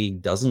 probably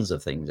dozens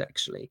of things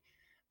actually,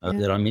 Yeah.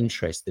 that I'm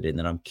interested in,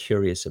 that I'm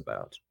curious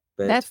about.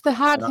 But That's the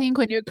hard and thing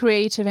when you're a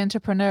creative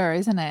entrepreneur,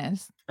 isn't it?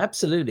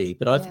 Absolutely.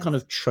 But I've kind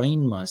Yes. of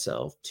trained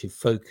myself to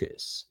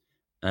focus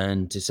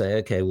and to say,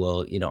 okay,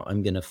 well,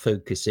 I'm going to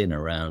focus in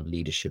around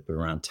leadership,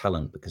 around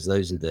talent, because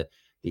those are the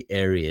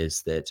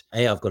areas that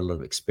I've got a lot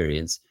of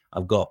experience.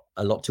 I've got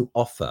a lot to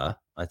offer,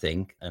 I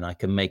think, and I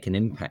can make an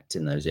impact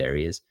in those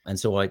areas. And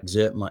so I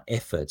exert my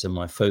effort and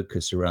my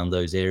focus around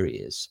those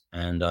areas.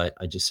 And I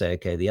just say,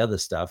 okay, the other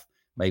stuff,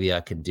 maybe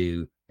I can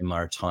do in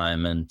my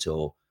retirement,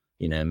 or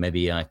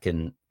maybe I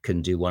can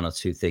do one or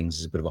two things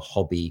as a bit of a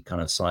hobby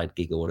kind of side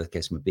gig, or whatever the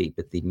case may be.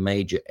 But the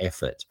major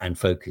effort and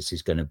focus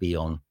is going to be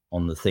on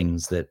the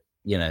things that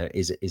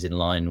is in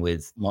line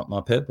with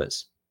my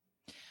purpose.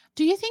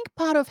 Do you think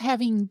part of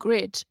having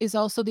grit is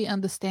also the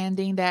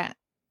understanding that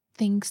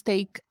things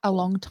take a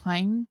long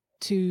time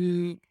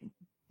to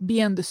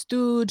be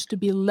understood, to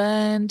be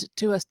learned,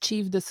 to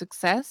achieve the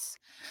success?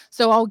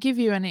 So I'll give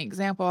you an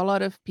example. A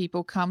lot of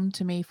people come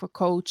to me for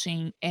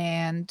coaching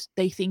and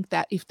they think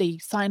that if they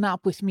sign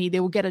up with me, they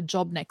will get a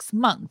job next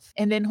month.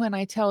 And then when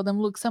I tell them,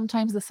 look,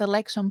 sometimes the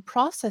selection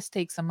process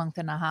takes a month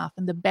and a half,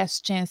 and the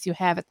best chance you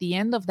have at the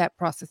end of that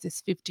process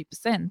is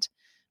 50%,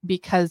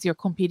 because you're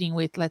competing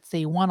with, let's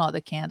say, one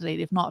other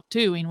candidate, if not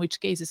two, in which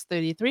case it's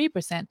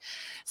 33%.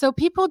 So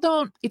people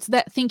don't, it's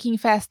that thinking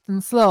fast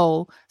and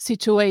slow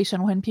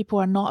situation when people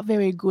are not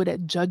very good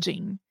at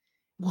judging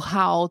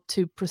how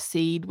to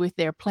proceed with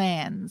their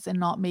plans and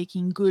not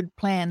making good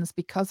plans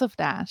because of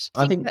that.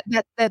 I I think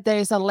think that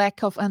there's a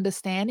lack of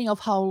understanding of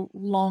how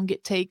long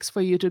it takes for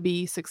you to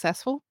be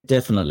successful.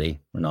 definitely,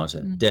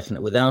 Renata, Mm.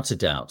 definitely, without a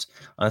doubt.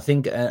 I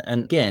think,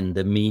 and again,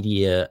 the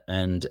media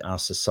and our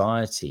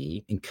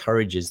society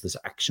encourages this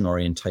action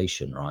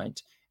orientation, right?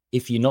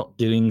 If you're not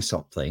doing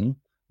something,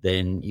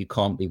 then you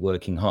can't be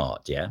working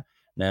hard. Yeah.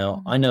 Now,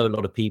 Mhm. I know a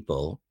lot of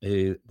people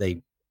who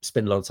they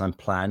spend a lot of time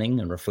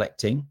planning and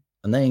reflecting,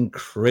 and they're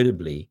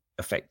incredibly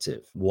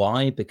effective.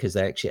 Why? Because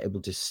they're actually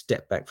able to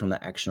step back from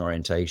that action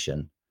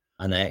orientation,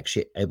 and they're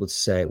actually able to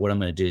say, what I'm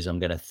going to do is I'm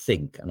going to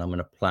think, and I'm going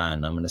to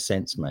plan, I'm going to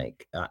sense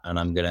make, and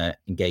I'm going to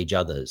engage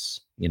others,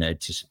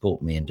 to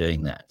support me in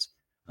doing that.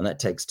 And that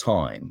takes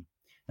time.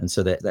 And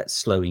so that's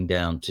slowing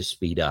down to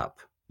speed up,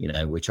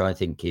 which I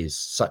think is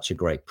such a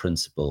great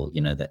principle,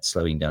 that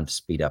slowing down to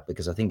speed up,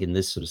 because I think in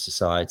this sort of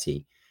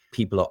society,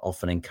 people are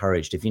often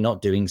encouraged, if you're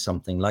not doing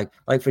something like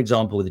for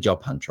example, with the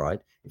job hunt,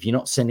 right? If you're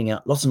not sending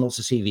out lots and lots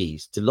of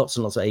CVs to lots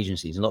and lots of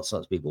agencies and lots and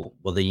lots of people,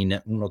 well, then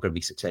you're not going to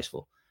be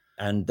successful.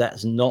 And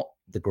that's not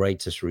the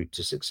greatest route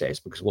to success,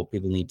 because what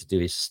people need to do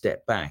is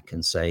step back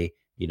and say,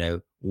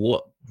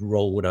 what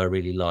role would I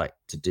really like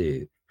to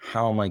do?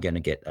 How am I going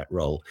to get that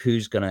role?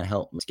 Who's going to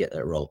help me to get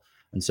that role?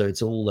 And so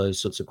it's all those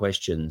sorts of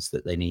questions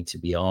that they need to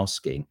be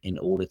asking in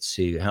order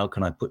to, how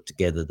can I put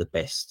together the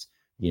best,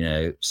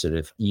 sort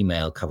of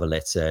email, cover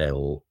letter,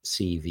 or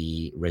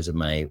CV,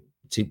 resume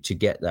to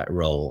get that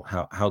role?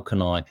 How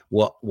can I,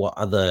 what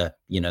other,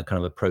 kind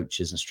of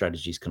approaches and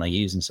strategies can I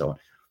use, and so on.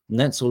 And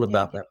that's all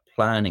about that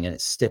planning, and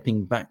it's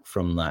stepping back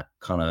from that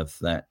kind of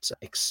that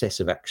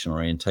excessive action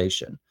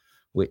orientation,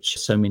 which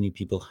so many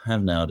people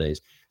have nowadays.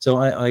 So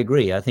I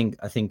agree. I think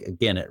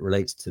again, it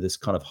relates to this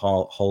kind of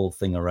whole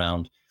thing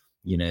around,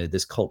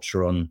 this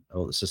culture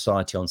or the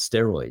society on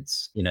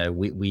steroids.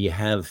 We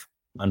have,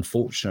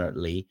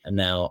 unfortunately,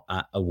 now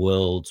a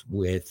world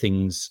where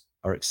things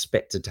are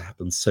expected to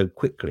happen so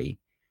quickly,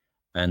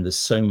 and there's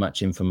so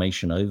much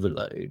information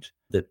overload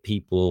that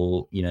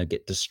people,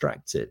 get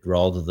distracted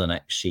rather than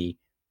actually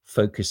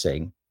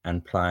focusing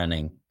and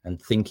planning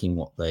and thinking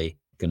what they're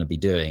going to be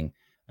doing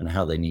and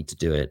how they need to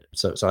do it.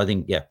 So I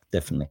think, yeah,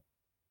 definitely.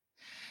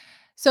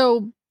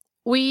 So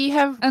we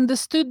have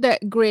understood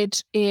that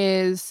grit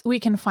is, we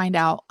can find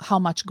out how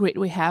much grit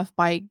we have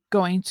by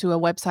going to a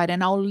website,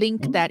 and I'll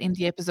link that in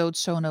the episode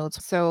show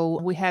notes. So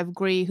we have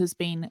Gray, who's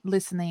been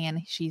listening,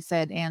 and she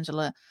said,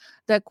 Angela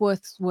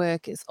Duckworth's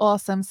work is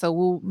awesome. So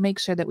we'll make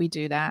sure that we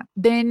do that.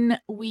 Then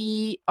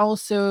we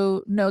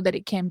also know that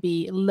it can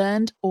be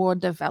learned or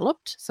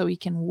developed, so we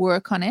can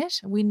work on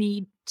it. We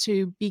need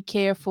to be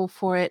careful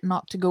for it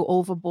not to go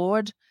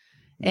overboard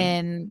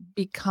and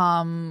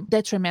become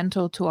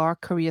detrimental to our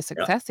career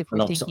success if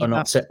we're thinking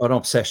about an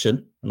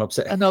obsession. an I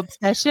think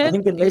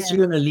obsession. unless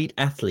you're an elite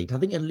athlete, I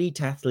think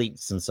elite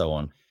athletes and so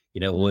on,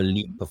 or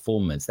elite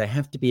performers, they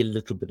have to be a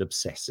little bit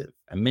obsessive,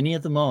 and many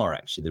of them are,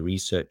 actually, the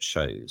research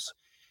shows.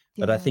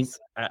 But Yes.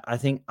 I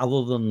think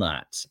other than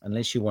that,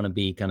 unless you want to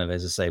be kind of,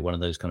 as I say, one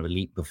of those kind of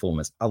elite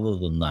performers, other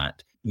than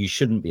that, you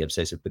shouldn't be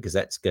obsessive, because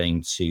that's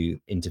going to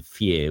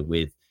interfere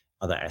with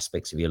other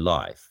aspects of your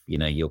life,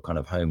 your kind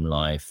of home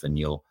life and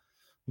your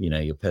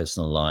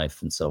personal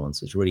life and so on.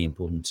 So it's really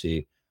important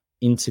to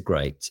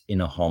integrate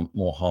in a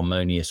more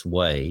harmonious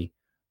way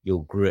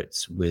your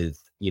grits with,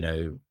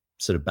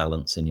 sort of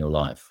balance in your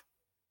life.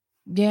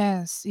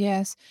 Yes,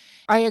 yes.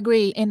 I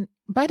agree. And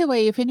by the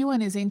way, if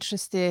anyone is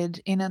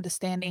interested in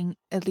understanding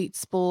elite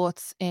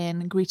sports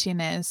and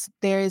grittiness,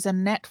 there is a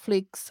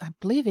Netflix, I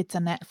believe it's a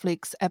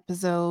Netflix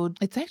episode.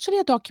 It's actually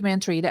a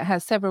documentary that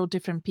has several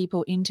different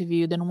people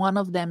interviewed, and one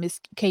of them is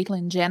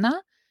Caitlyn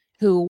Jenner,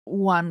 who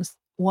won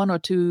one or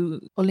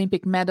two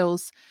Olympic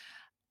medals.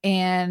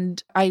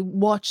 And I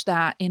watched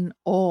that in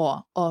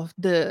awe of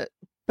the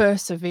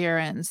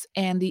perseverance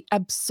and the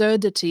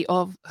absurdity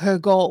of her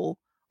goal.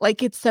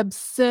 Like, it's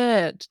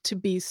absurd to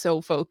be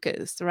so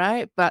focused,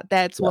 right? But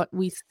that's Yeah. what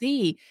we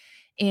see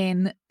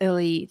in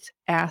elite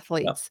Yeah.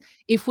 athletes.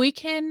 If we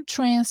can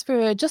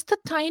transfer just a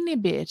tiny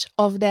bit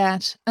of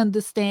that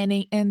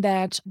understanding and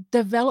that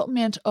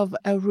development of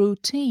a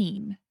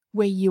routine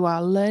where you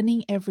are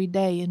learning every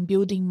day and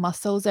building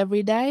muscles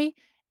every day,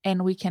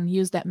 and we can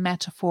use that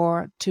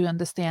metaphor to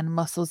understand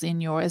muscles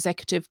in your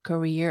executive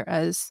career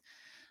as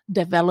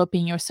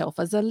developing yourself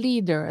as a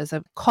leader, as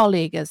a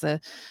colleague, as a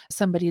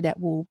somebody that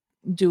will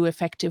do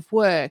effective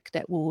work,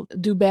 that will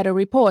do better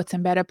reports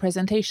and better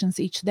presentations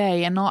each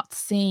day, and not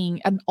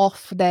seeing an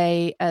off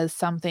day as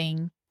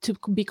something to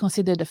be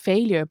considered a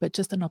failure, but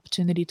just an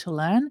opportunity to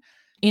learn.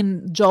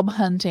 In job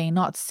hunting,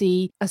 not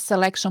see a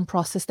selection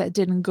process that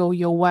didn't go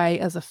your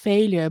way as a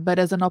failure, but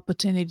as an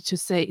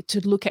opportunity to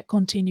look at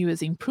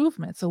continuous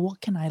improvement. So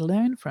what can I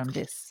learn from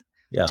this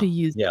Yeah. to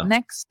use Yeah.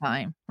 next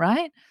time,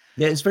 right?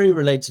 Yeah, it's very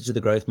related to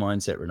the growth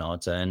mindset,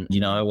 Renata. And,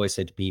 I always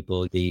say to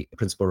people the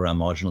principle around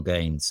marginal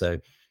gain. So,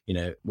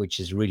 which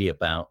is really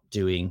about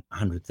doing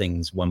 100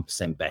 things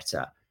 1%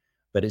 better.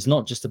 But it's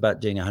not just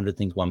about doing 100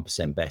 things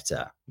 1%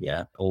 better,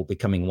 yeah, or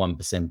becoming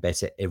 1%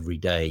 better every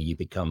day. You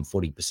become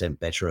 40%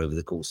 better over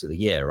the course of the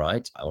year,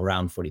 right?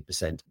 Around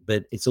 40%.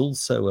 But it's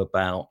also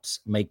about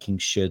making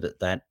sure that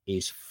that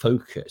is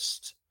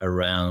focused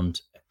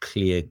around a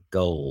clear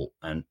goal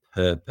and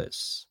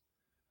purpose,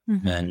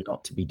 and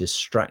not to be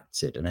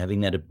distracted, and having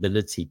that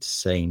ability to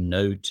say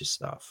no to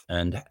stuff,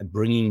 and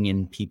bringing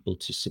in people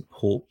to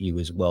support you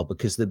as well.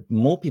 Because the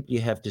more people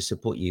you have to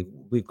support you,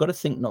 we've got to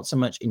think not so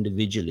much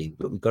individually,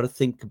 but we've got to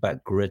think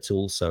about grit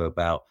also,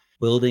 about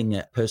building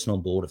a personal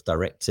board of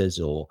directors,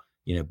 or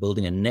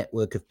building a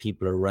network of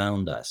people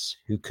around us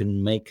who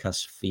can make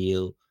us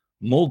feel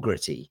more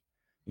gritty,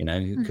 who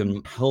Mhm.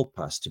 can help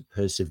us to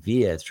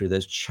persevere through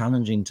those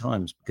challenging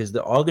times, because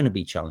there are going to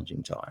be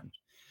challenging times.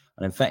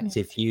 And in Yeah. fact,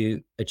 if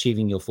you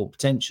achieving your full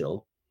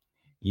potential,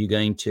 you're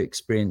going to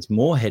experience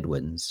more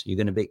headwinds. You're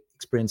going to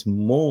experience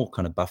more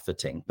kind of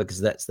buffeting, because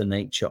that's the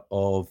nature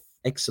of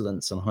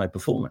excellence and high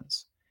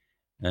performance.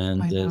 I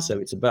And know. so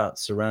it's about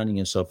surrounding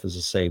yourself, as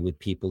I say, with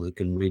people who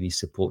can really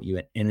support you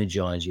and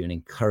energize you and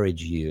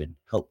encourage you and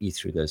help you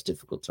through those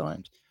difficult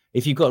times.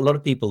 If you've got a lot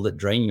of people that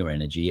drain your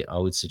energy, I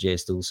would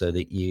suggest also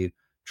that you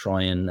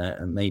try and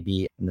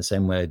maybe in the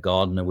same way a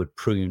gardener would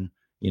prune,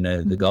 the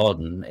Mhm.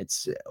 garden,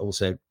 it's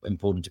also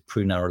important to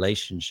prune our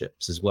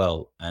relationships as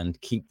well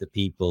and keep the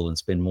people and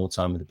spend more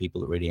time with the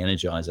people that really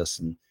energize us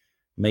and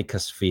make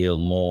us feel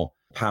more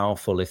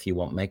powerful, if you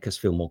want, make us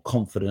feel more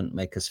confident,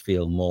 make us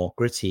feel more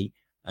gritty.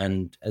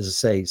 And as I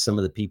say, some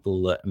of the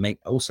people that make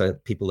also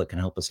people that can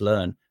help us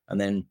learn, and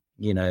then,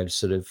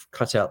 sort of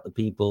cut out the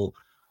people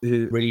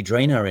who really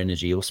drain our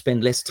energy, or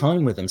spend less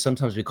time with them.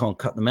 Sometimes we can't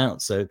cut them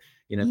out. So,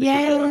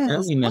 because they're our Yes.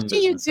 family What do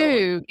members you and so on.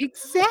 do?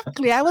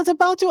 Exactly. I was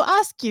about to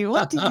ask you,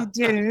 what do you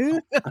do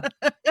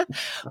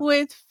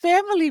with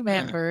family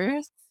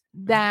members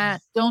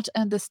that don't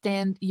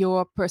understand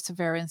your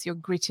perseverance, your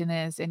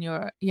grittiness, and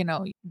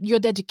your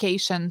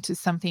dedication to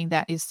something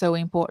that is so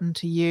important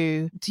to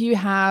you? Do you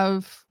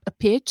have a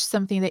pitch,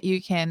 something that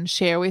you can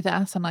share with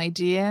us, an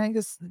idea?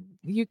 Because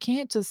you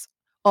can't just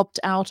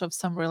opt out of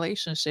some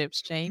relationships,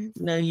 James.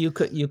 No, you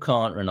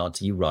can't,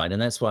 Renata. You're right,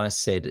 and that's why I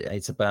said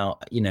it's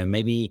about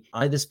maybe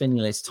either spending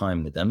less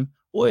time with them,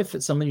 or if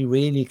it's somebody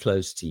really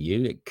close to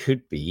you, it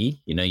could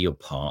be your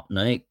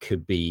partner, it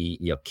could be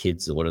your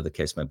kids, or whatever the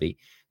case might be.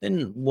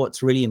 Then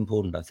what's really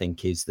important, I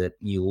think, is that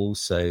you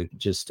also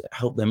just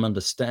help them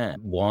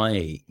understand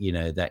why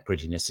that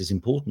grittiness is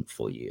important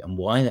for you, and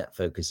why that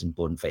focus is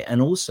important for you,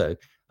 and also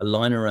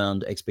align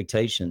around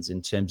expectations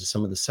in terms of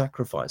some of the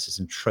sacrifices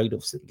and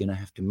trade-offs that you're going to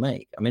have to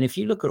make. I mean, if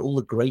you look at all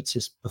the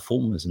greatest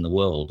performers in the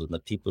world and the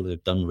people who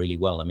have done really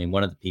well, I mean,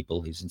 one of the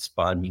people who's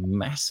inspired me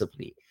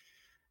massively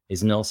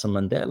is Nelson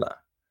Mandela.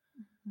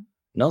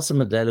 Nelson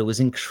Mandela was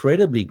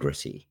incredibly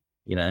gritty,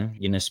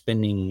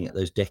 spending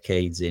those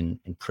decades in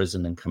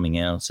prison and coming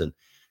out, and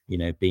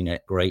being a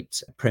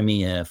great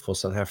premier for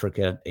South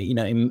Africa.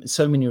 In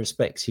so many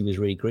respects, he was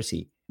really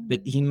gritty,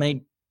 but he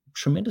made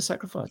tremendous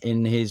sacrifice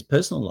in his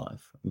personal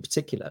life in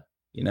particular.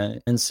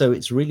 And so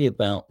it's really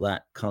about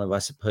that kind of, I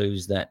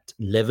suppose, that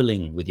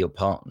leveling with your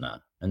partner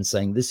and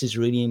saying, this is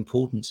really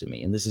important to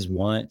me, and this is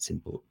why it's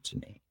important to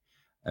me.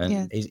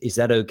 And Yes. is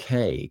that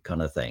okay,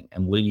 kind of thing?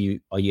 And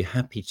are you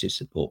happy to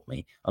support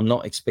me? I'm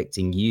not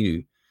expecting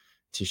you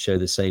to show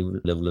the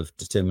same level of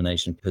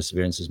determination and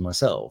perseverance as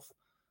myself,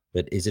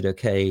 but is it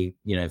okay,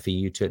 for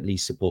you to at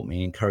least support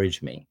me,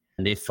 encourage me?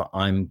 And if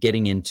I'm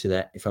getting into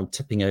that, if I'm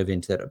tipping over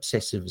into that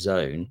obsessive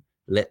zone,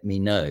 let me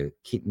know,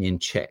 keep me in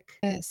check.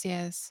 Yes,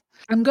 yes.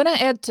 I'm gonna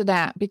add to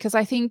that because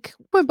I think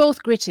we're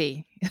both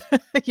gritty,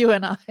 you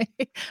and I.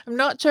 I'm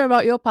not sure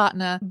about your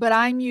partner, but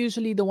I'm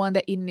usually the one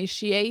that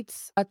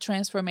initiates a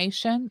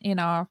transformation in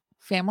our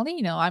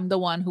family. I'm the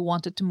one who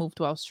wanted to move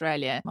to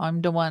Australia.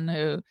 I'm the one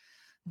who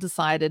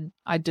decided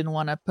I didn't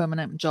want a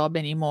permanent job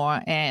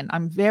anymore. And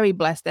I'm very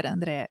blessed that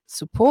Andre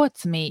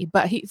supports me,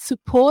 but he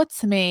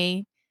supports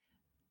me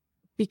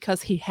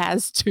because he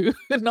has to,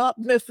 not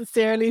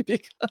necessarily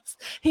because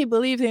he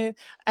believes in it.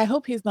 I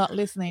hope he's not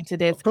listening to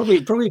this.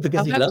 Probably because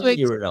I'll he have to loves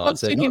you, explain Renard,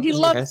 so to him not he because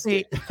he loves has to.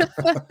 me.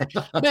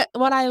 But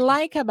what I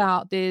like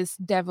about this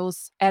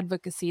devil's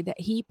advocacy that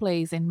he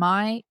plays in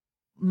my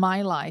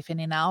life and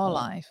in our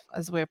life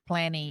as we're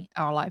planning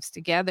our lives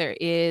together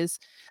is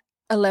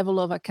a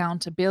level of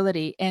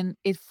accountability, and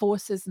it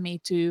forces me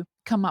to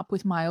come up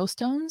with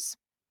milestones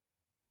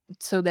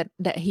so that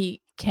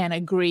he can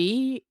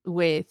agree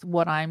with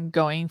what I'm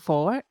going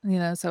for,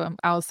 so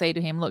I'll say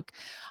to him, look,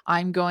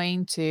 I'm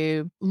going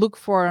to look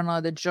for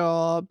another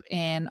job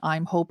and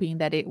I'm hoping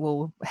that it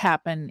will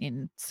happen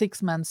in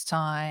 6 months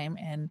time,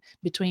 and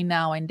between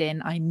now and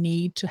then I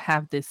need to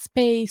have this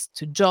space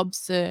to job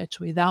search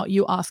without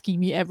you asking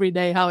me every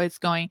day how it's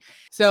going.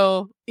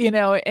 So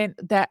and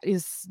that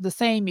is the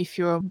same if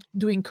you're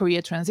doing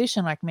career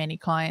transition, like many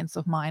clients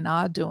of mine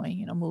are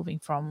doing, moving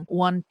from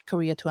one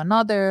career to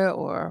another,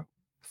 or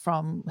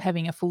from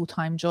having a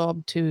full-time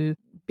job to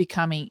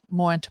becoming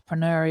more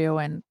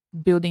entrepreneurial and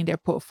building their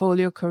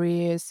portfolio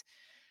careers.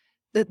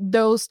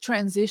 Those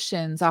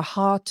transitions are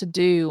hard to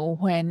do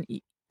when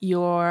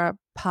your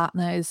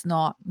partner is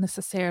not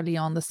necessarily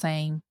on the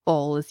same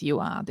ball as you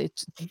are.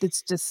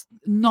 It's just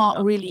not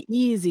Yeah. really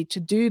easy to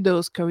do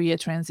those career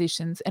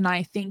transitions. And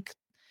I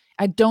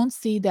don't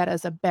see that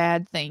as a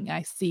bad thing.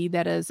 I see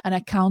that as an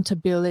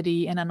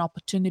accountability and an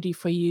opportunity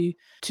for you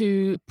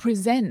to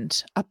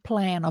present a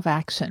plan of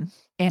action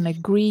and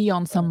agree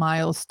on some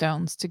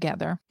milestones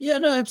together. Yeah,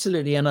 no,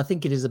 absolutely. And I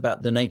think it is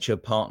about the nature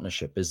of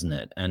partnership, isn't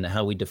it? And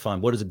how we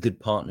define what does a good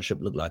partnership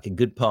look like? A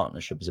good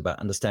partnership is about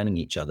understanding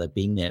each other,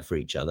 being there for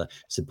each other,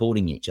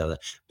 supporting each other,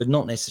 but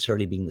not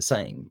necessarily being the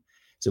same.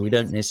 So we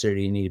don't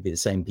necessarily need to be the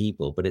same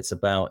people, but it's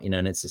about,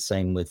 and it's the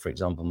same with, for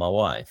example, my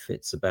wife.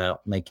 It's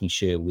about making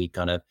sure we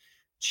kind of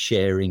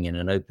sharing in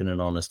an open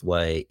and honest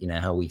way,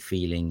 how we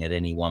feeling at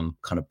any one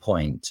kind of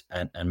point,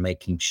 and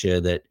making sure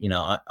that,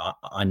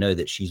 I know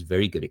that she's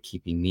very good at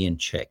keeping me in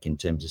check in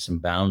terms of some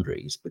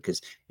boundaries,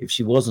 because if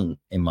she wasn't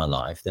in my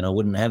life, then I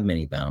wouldn't have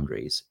many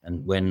boundaries.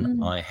 And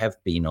when I have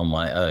been on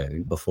my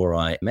own, before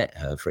I met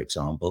her, for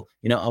example,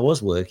 I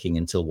was working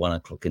until 1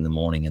 o'clock in the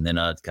morning, and then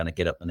I'd kind of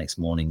get up the next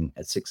morning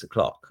at 6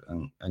 o'clock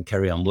and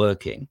carry on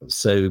working.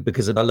 So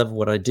because I love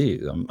what I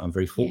do, I'm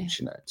very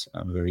fortunate.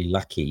 I'm very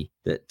lucky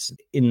that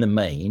in the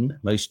main,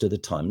 most of the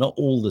time, not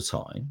all the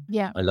time,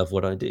 I love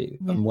what I do.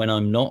 And when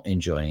I'm not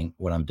enjoying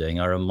what I'm doing,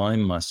 I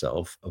remind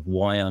myself of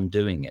why I'm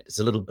doing it. It's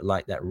a little bit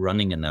like that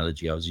running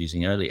analogy I was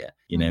using earlier.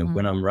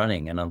 When I'm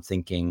running and I'm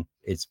thinking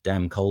it's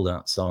damn cold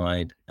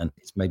outside and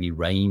it's maybe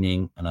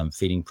raining and I'm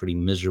feeling pretty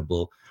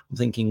miserable, I'm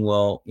thinking,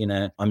 well,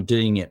 I'm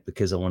doing it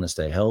because I want to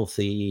stay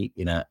healthy.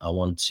 I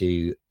want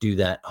to do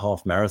that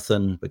half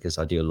marathon because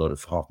I do a lot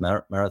of half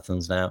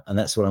marathons now. And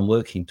that's what I'm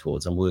working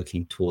towards. I'm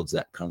working towards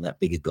that kind of that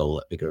bigger goal,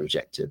 that bigger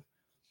objective.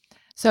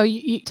 So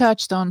you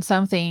touched on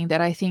something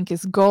that I think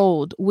is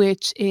gold,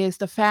 which is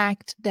the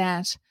fact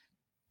that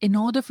in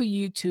order for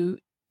you to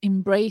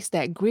embrace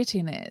that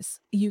grittiness,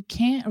 you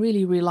can't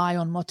really rely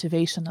on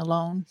motivation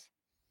alone.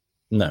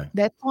 No.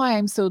 That's why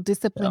I'm so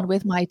disciplined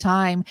with my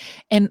time.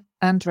 And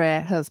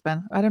Andrea,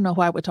 husband, I don't know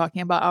why we're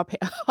talking about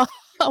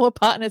our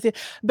partners here,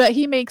 but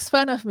he makes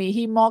fun of me.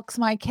 He mocks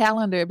my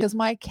calendar because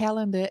my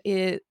calendar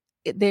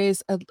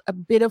there's a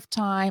bit of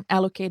time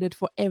allocated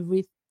for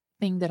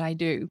everything that I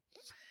do.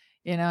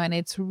 And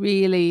it's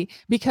really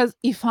because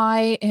if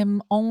I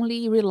am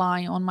only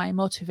relying on my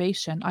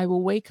motivation, I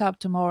will wake up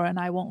tomorrow and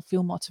I won't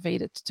feel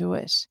motivated to do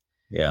it.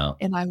 Yeah.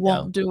 And I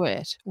won't do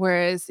it.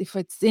 Whereas if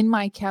it's in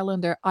my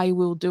calendar, I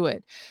will do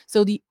it.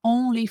 So the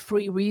only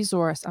free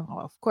resource,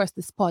 of course,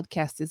 this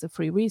podcast is a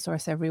free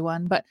resource,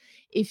 everyone. But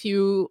if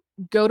you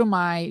go to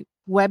my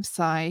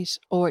website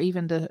or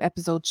even the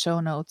episode show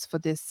notes for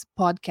this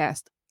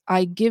podcast,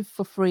 I give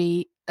for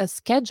free a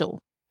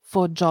schedule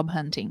for job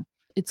hunting.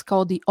 It's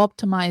called the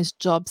Optimized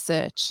Job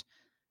Search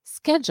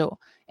Schedule.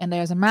 And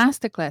there's a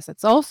masterclass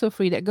that's also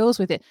free that goes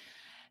with it.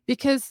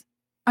 Because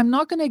I'm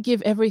not going to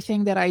give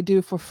everything that I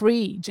do for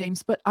free,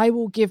 James, but I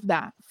will give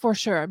that for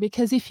sure.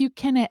 Because if you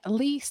can at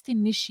least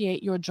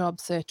initiate your job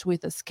search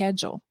with a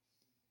schedule,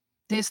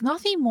 there's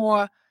nothing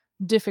more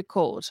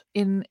difficult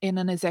in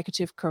an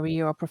executive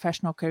career or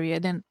professional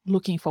career than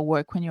looking for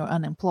work when you're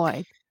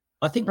unemployed.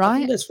 I think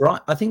Right? that's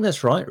right. I think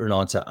that's right,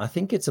 Renata. I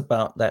think it's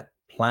about that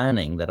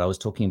planning that I was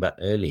talking about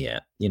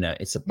earlier.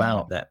 It's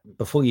about that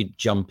before you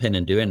jump in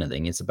and do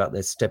anything, it's about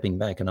that stepping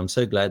back. And I'm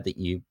so glad that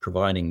you're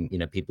providing,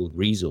 people with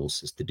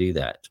resources to do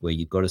that, where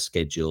you've got a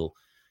schedule,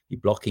 you're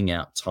blocking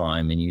out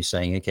time and you're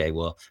saying, okay,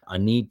 well, I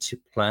need to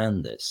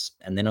plan this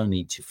and then I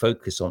need to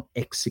focus on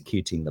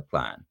executing the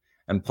plan.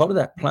 And part of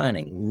that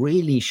planning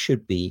really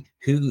should be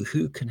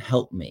who can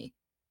help me,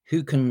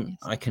 who can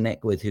I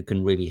connect with, who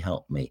can really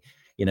help me.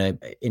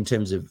 In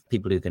terms of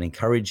people who can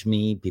encourage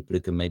me, people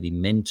who can maybe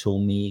mentor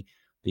me,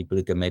 people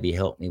who can maybe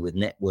help me with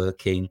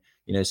networking,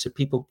 so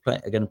people are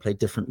going to play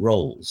different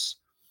roles.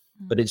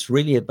 But it's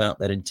really about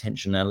that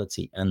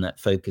intentionality and that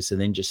focus,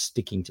 and then just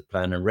sticking to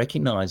plan and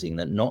recognizing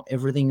that not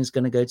everything is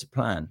going to go to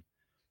plan.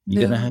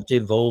 You're going to have to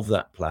evolve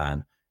that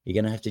plan. You're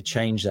going to have to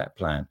change that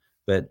plan.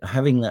 But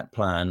having that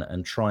plan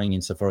and trying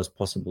insofar as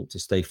possible to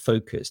stay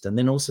focused, and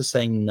then also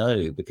saying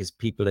no, because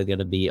people are going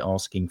to be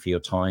asking for your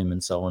time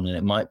and so on. And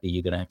it might be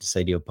you're going to have to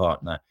say to your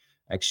partner,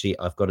 actually,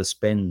 I've got to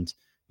spend,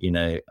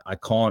 I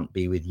can't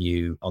be with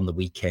you on the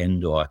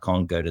weekend, or I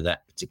can't go to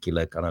that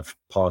particular kind of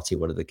party,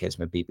 whatever the case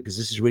may be, because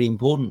this is really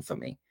important for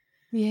me.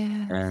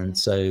 And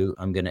so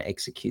I'm going to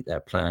execute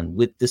that plan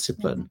with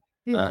discipline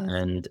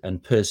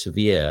and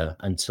persevere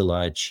until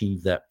I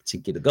achieve that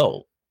particular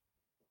goal.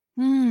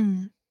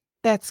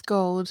 That's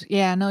gold.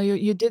 Yeah, no,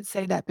 you did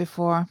say that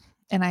before,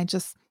 and I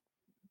just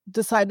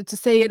decided to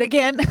say it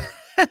again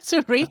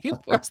to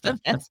reinforce the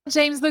message.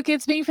 James, look,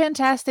 it's been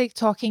fantastic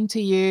talking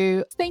to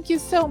you. Thank you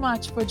so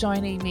much for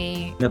joining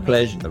me. My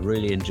pleasure. I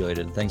really enjoyed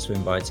it. Thanks for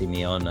inviting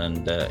me on,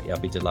 and I'll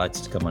be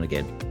delighted to come on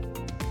again.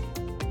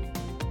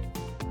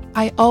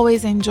 I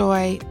always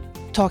enjoy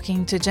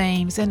talking to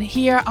James, and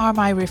here are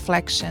my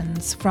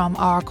reflections from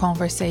our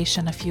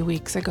conversation a few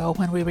weeks ago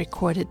when we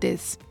recorded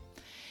this.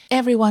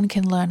 Everyone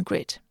can learn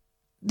grit.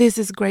 This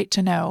is great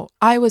to know.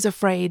 I was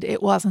afraid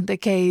it wasn't the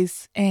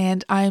case,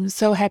 and I'm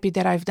so happy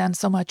that I've done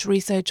so much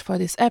research for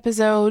this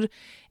episode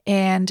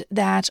and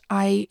that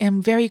I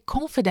am very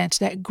confident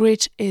that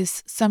grit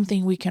is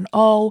something we can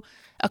all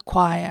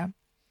acquire.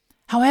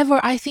 However,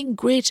 I think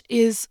grit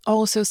is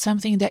also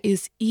something that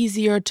is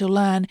easier to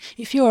learn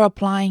if you are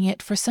applying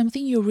it for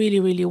something you really,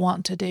 really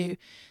want to do.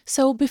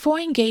 So before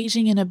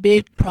engaging in a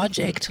big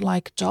project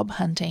like job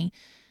hunting,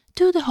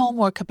 do the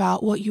homework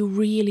about what you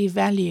really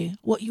value,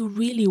 what you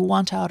really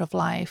want out of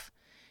life.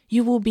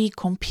 You will be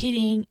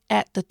competing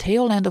at the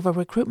tail end of a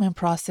recruitment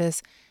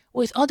process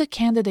with other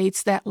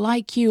candidates that,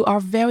 like you,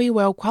 are very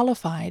well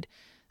qualified.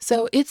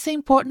 So it's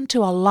important to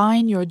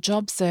align your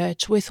job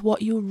search with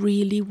what you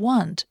really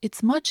want.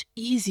 It's much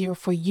easier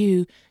for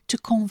you to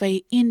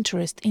convey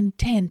interest,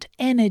 intent,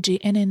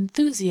 energy, and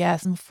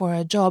enthusiasm for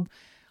a job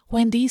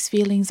when these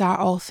feelings are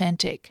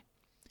authentic.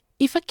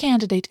 If a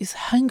candidate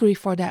is hungry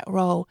for that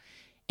role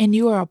and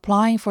you are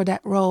applying for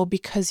that role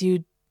because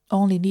you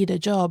only need a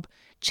job,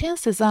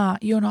 chances are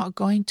you're not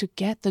going to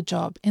get the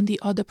job and the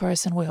other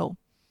person will.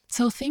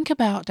 So think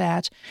about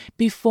that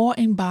before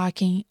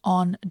embarking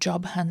on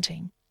job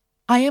hunting.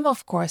 I am,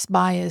 of course,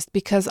 biased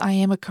because I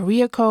am a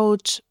career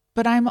coach,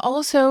 but I'm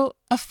also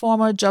a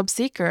former job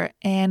seeker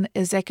and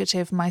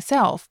executive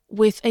myself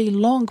with a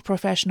long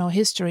professional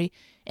history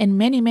and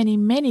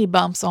many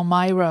bumps on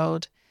my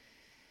road.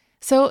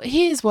 So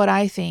here's what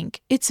I think.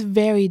 It's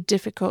very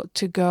difficult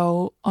to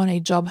go on a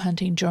job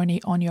hunting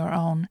journey on your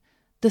own.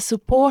 The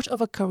support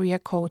of a career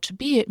coach,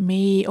 be it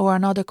me or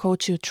another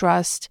coach you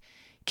trust,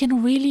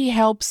 can really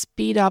help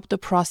speed up the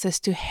process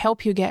to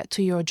help you get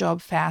to your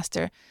job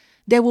faster.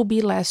 There will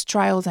be less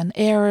trials and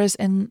errors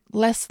and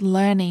less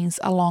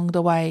learnings along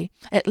the way,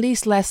 at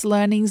least less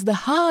learnings the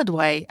hard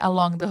way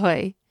along the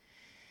way.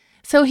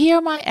 So here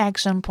are my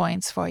action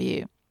points for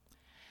you.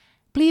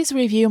 Please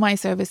review my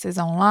services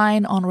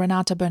online on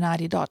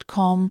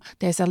renatabernardi.com.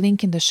 There's a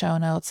link in the show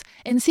notes,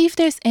 and see if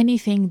there's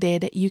anything there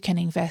that you can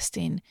invest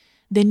in.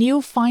 The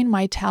new Find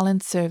My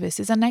Talent service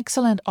is an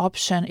excellent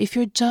option if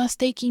you're just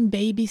taking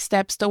baby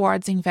steps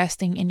towards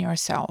investing in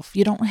yourself.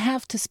 You don't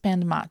have to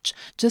spend much.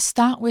 Just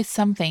start with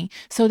something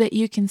so that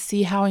you can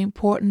see how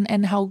important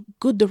and how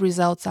good the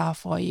results are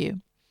for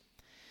you.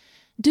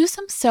 Do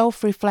some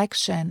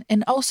self-reflection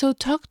and also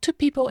talk to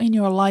people in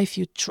your life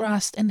you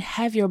trust and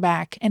have your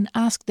back, and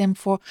ask them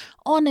for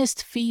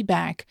honest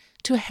feedback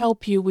to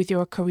help you with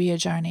your career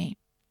journey.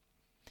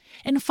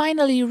 And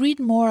finally, read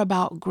more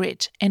about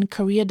grit and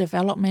career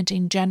development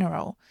in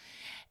general.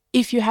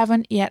 If you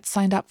haven't yet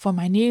signed up for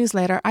my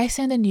newsletter, I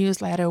send a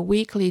newsletter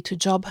weekly to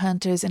job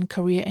hunters and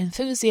career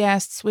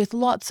enthusiasts with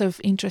lots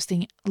of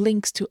interesting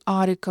links to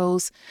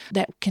articles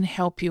that can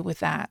help you with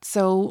that.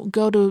 So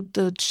go to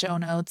the show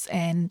notes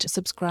and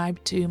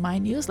subscribe to my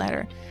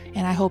newsletter,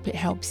 and I hope it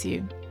helps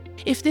you.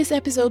 If this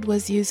episode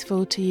was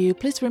useful to you,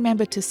 please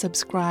remember to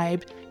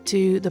subscribe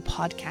to the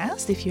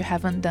podcast if you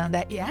haven't done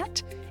that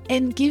yet.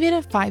 And give it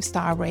a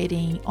 5-star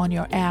rating on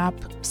your app.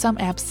 Some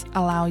apps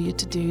allow you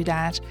to do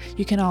that.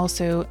 You can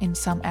also, in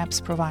some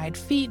apps, provide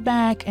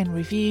feedback and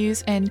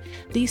reviews, and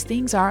these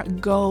things are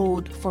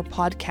gold for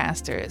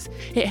podcasters.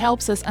 It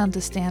helps us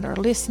understand our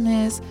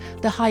listeners.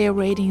 The higher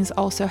ratings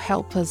also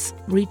help us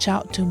reach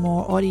out to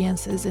more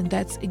audiences, and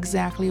that's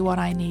exactly what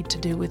I need to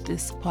do with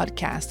this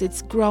podcast.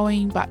 It's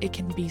growing, but it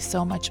can be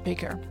so much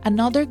bigger.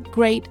 Another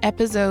great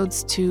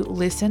episodes to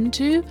listen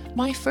to,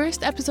 my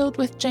first episode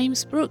with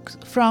James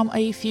Brook from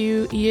a few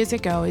years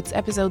ago. It's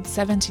episode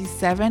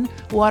 77,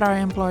 What Are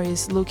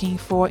Employers Looking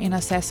For in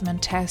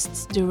Assessment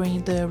Tests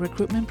During the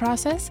Recruitment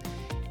Process?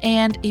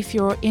 And if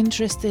you're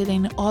interested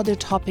in other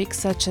topics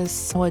such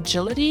as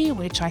agility,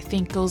 which I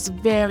think goes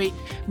very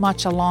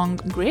much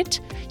along grit,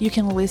 you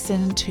can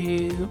listen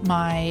to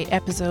my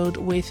episode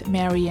with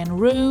Marianne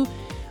Rue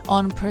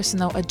on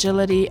personal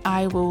agility.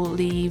 I will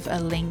leave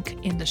a link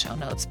in the show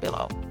notes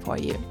below for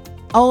you.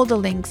 All the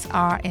links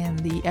are in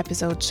the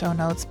episode show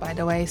notes, by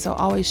the way, so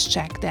always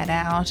check that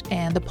out.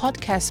 And the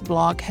podcast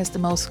blog has the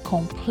most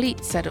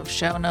complete set of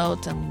show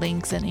notes and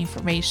links and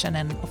information,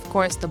 and of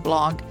course the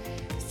blog.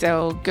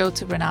 So go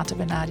to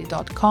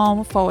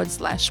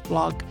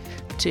renatabernardi.com/blog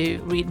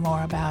to read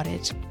more about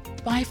it.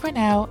 Bye for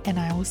now, and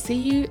I will see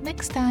you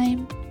next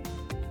time.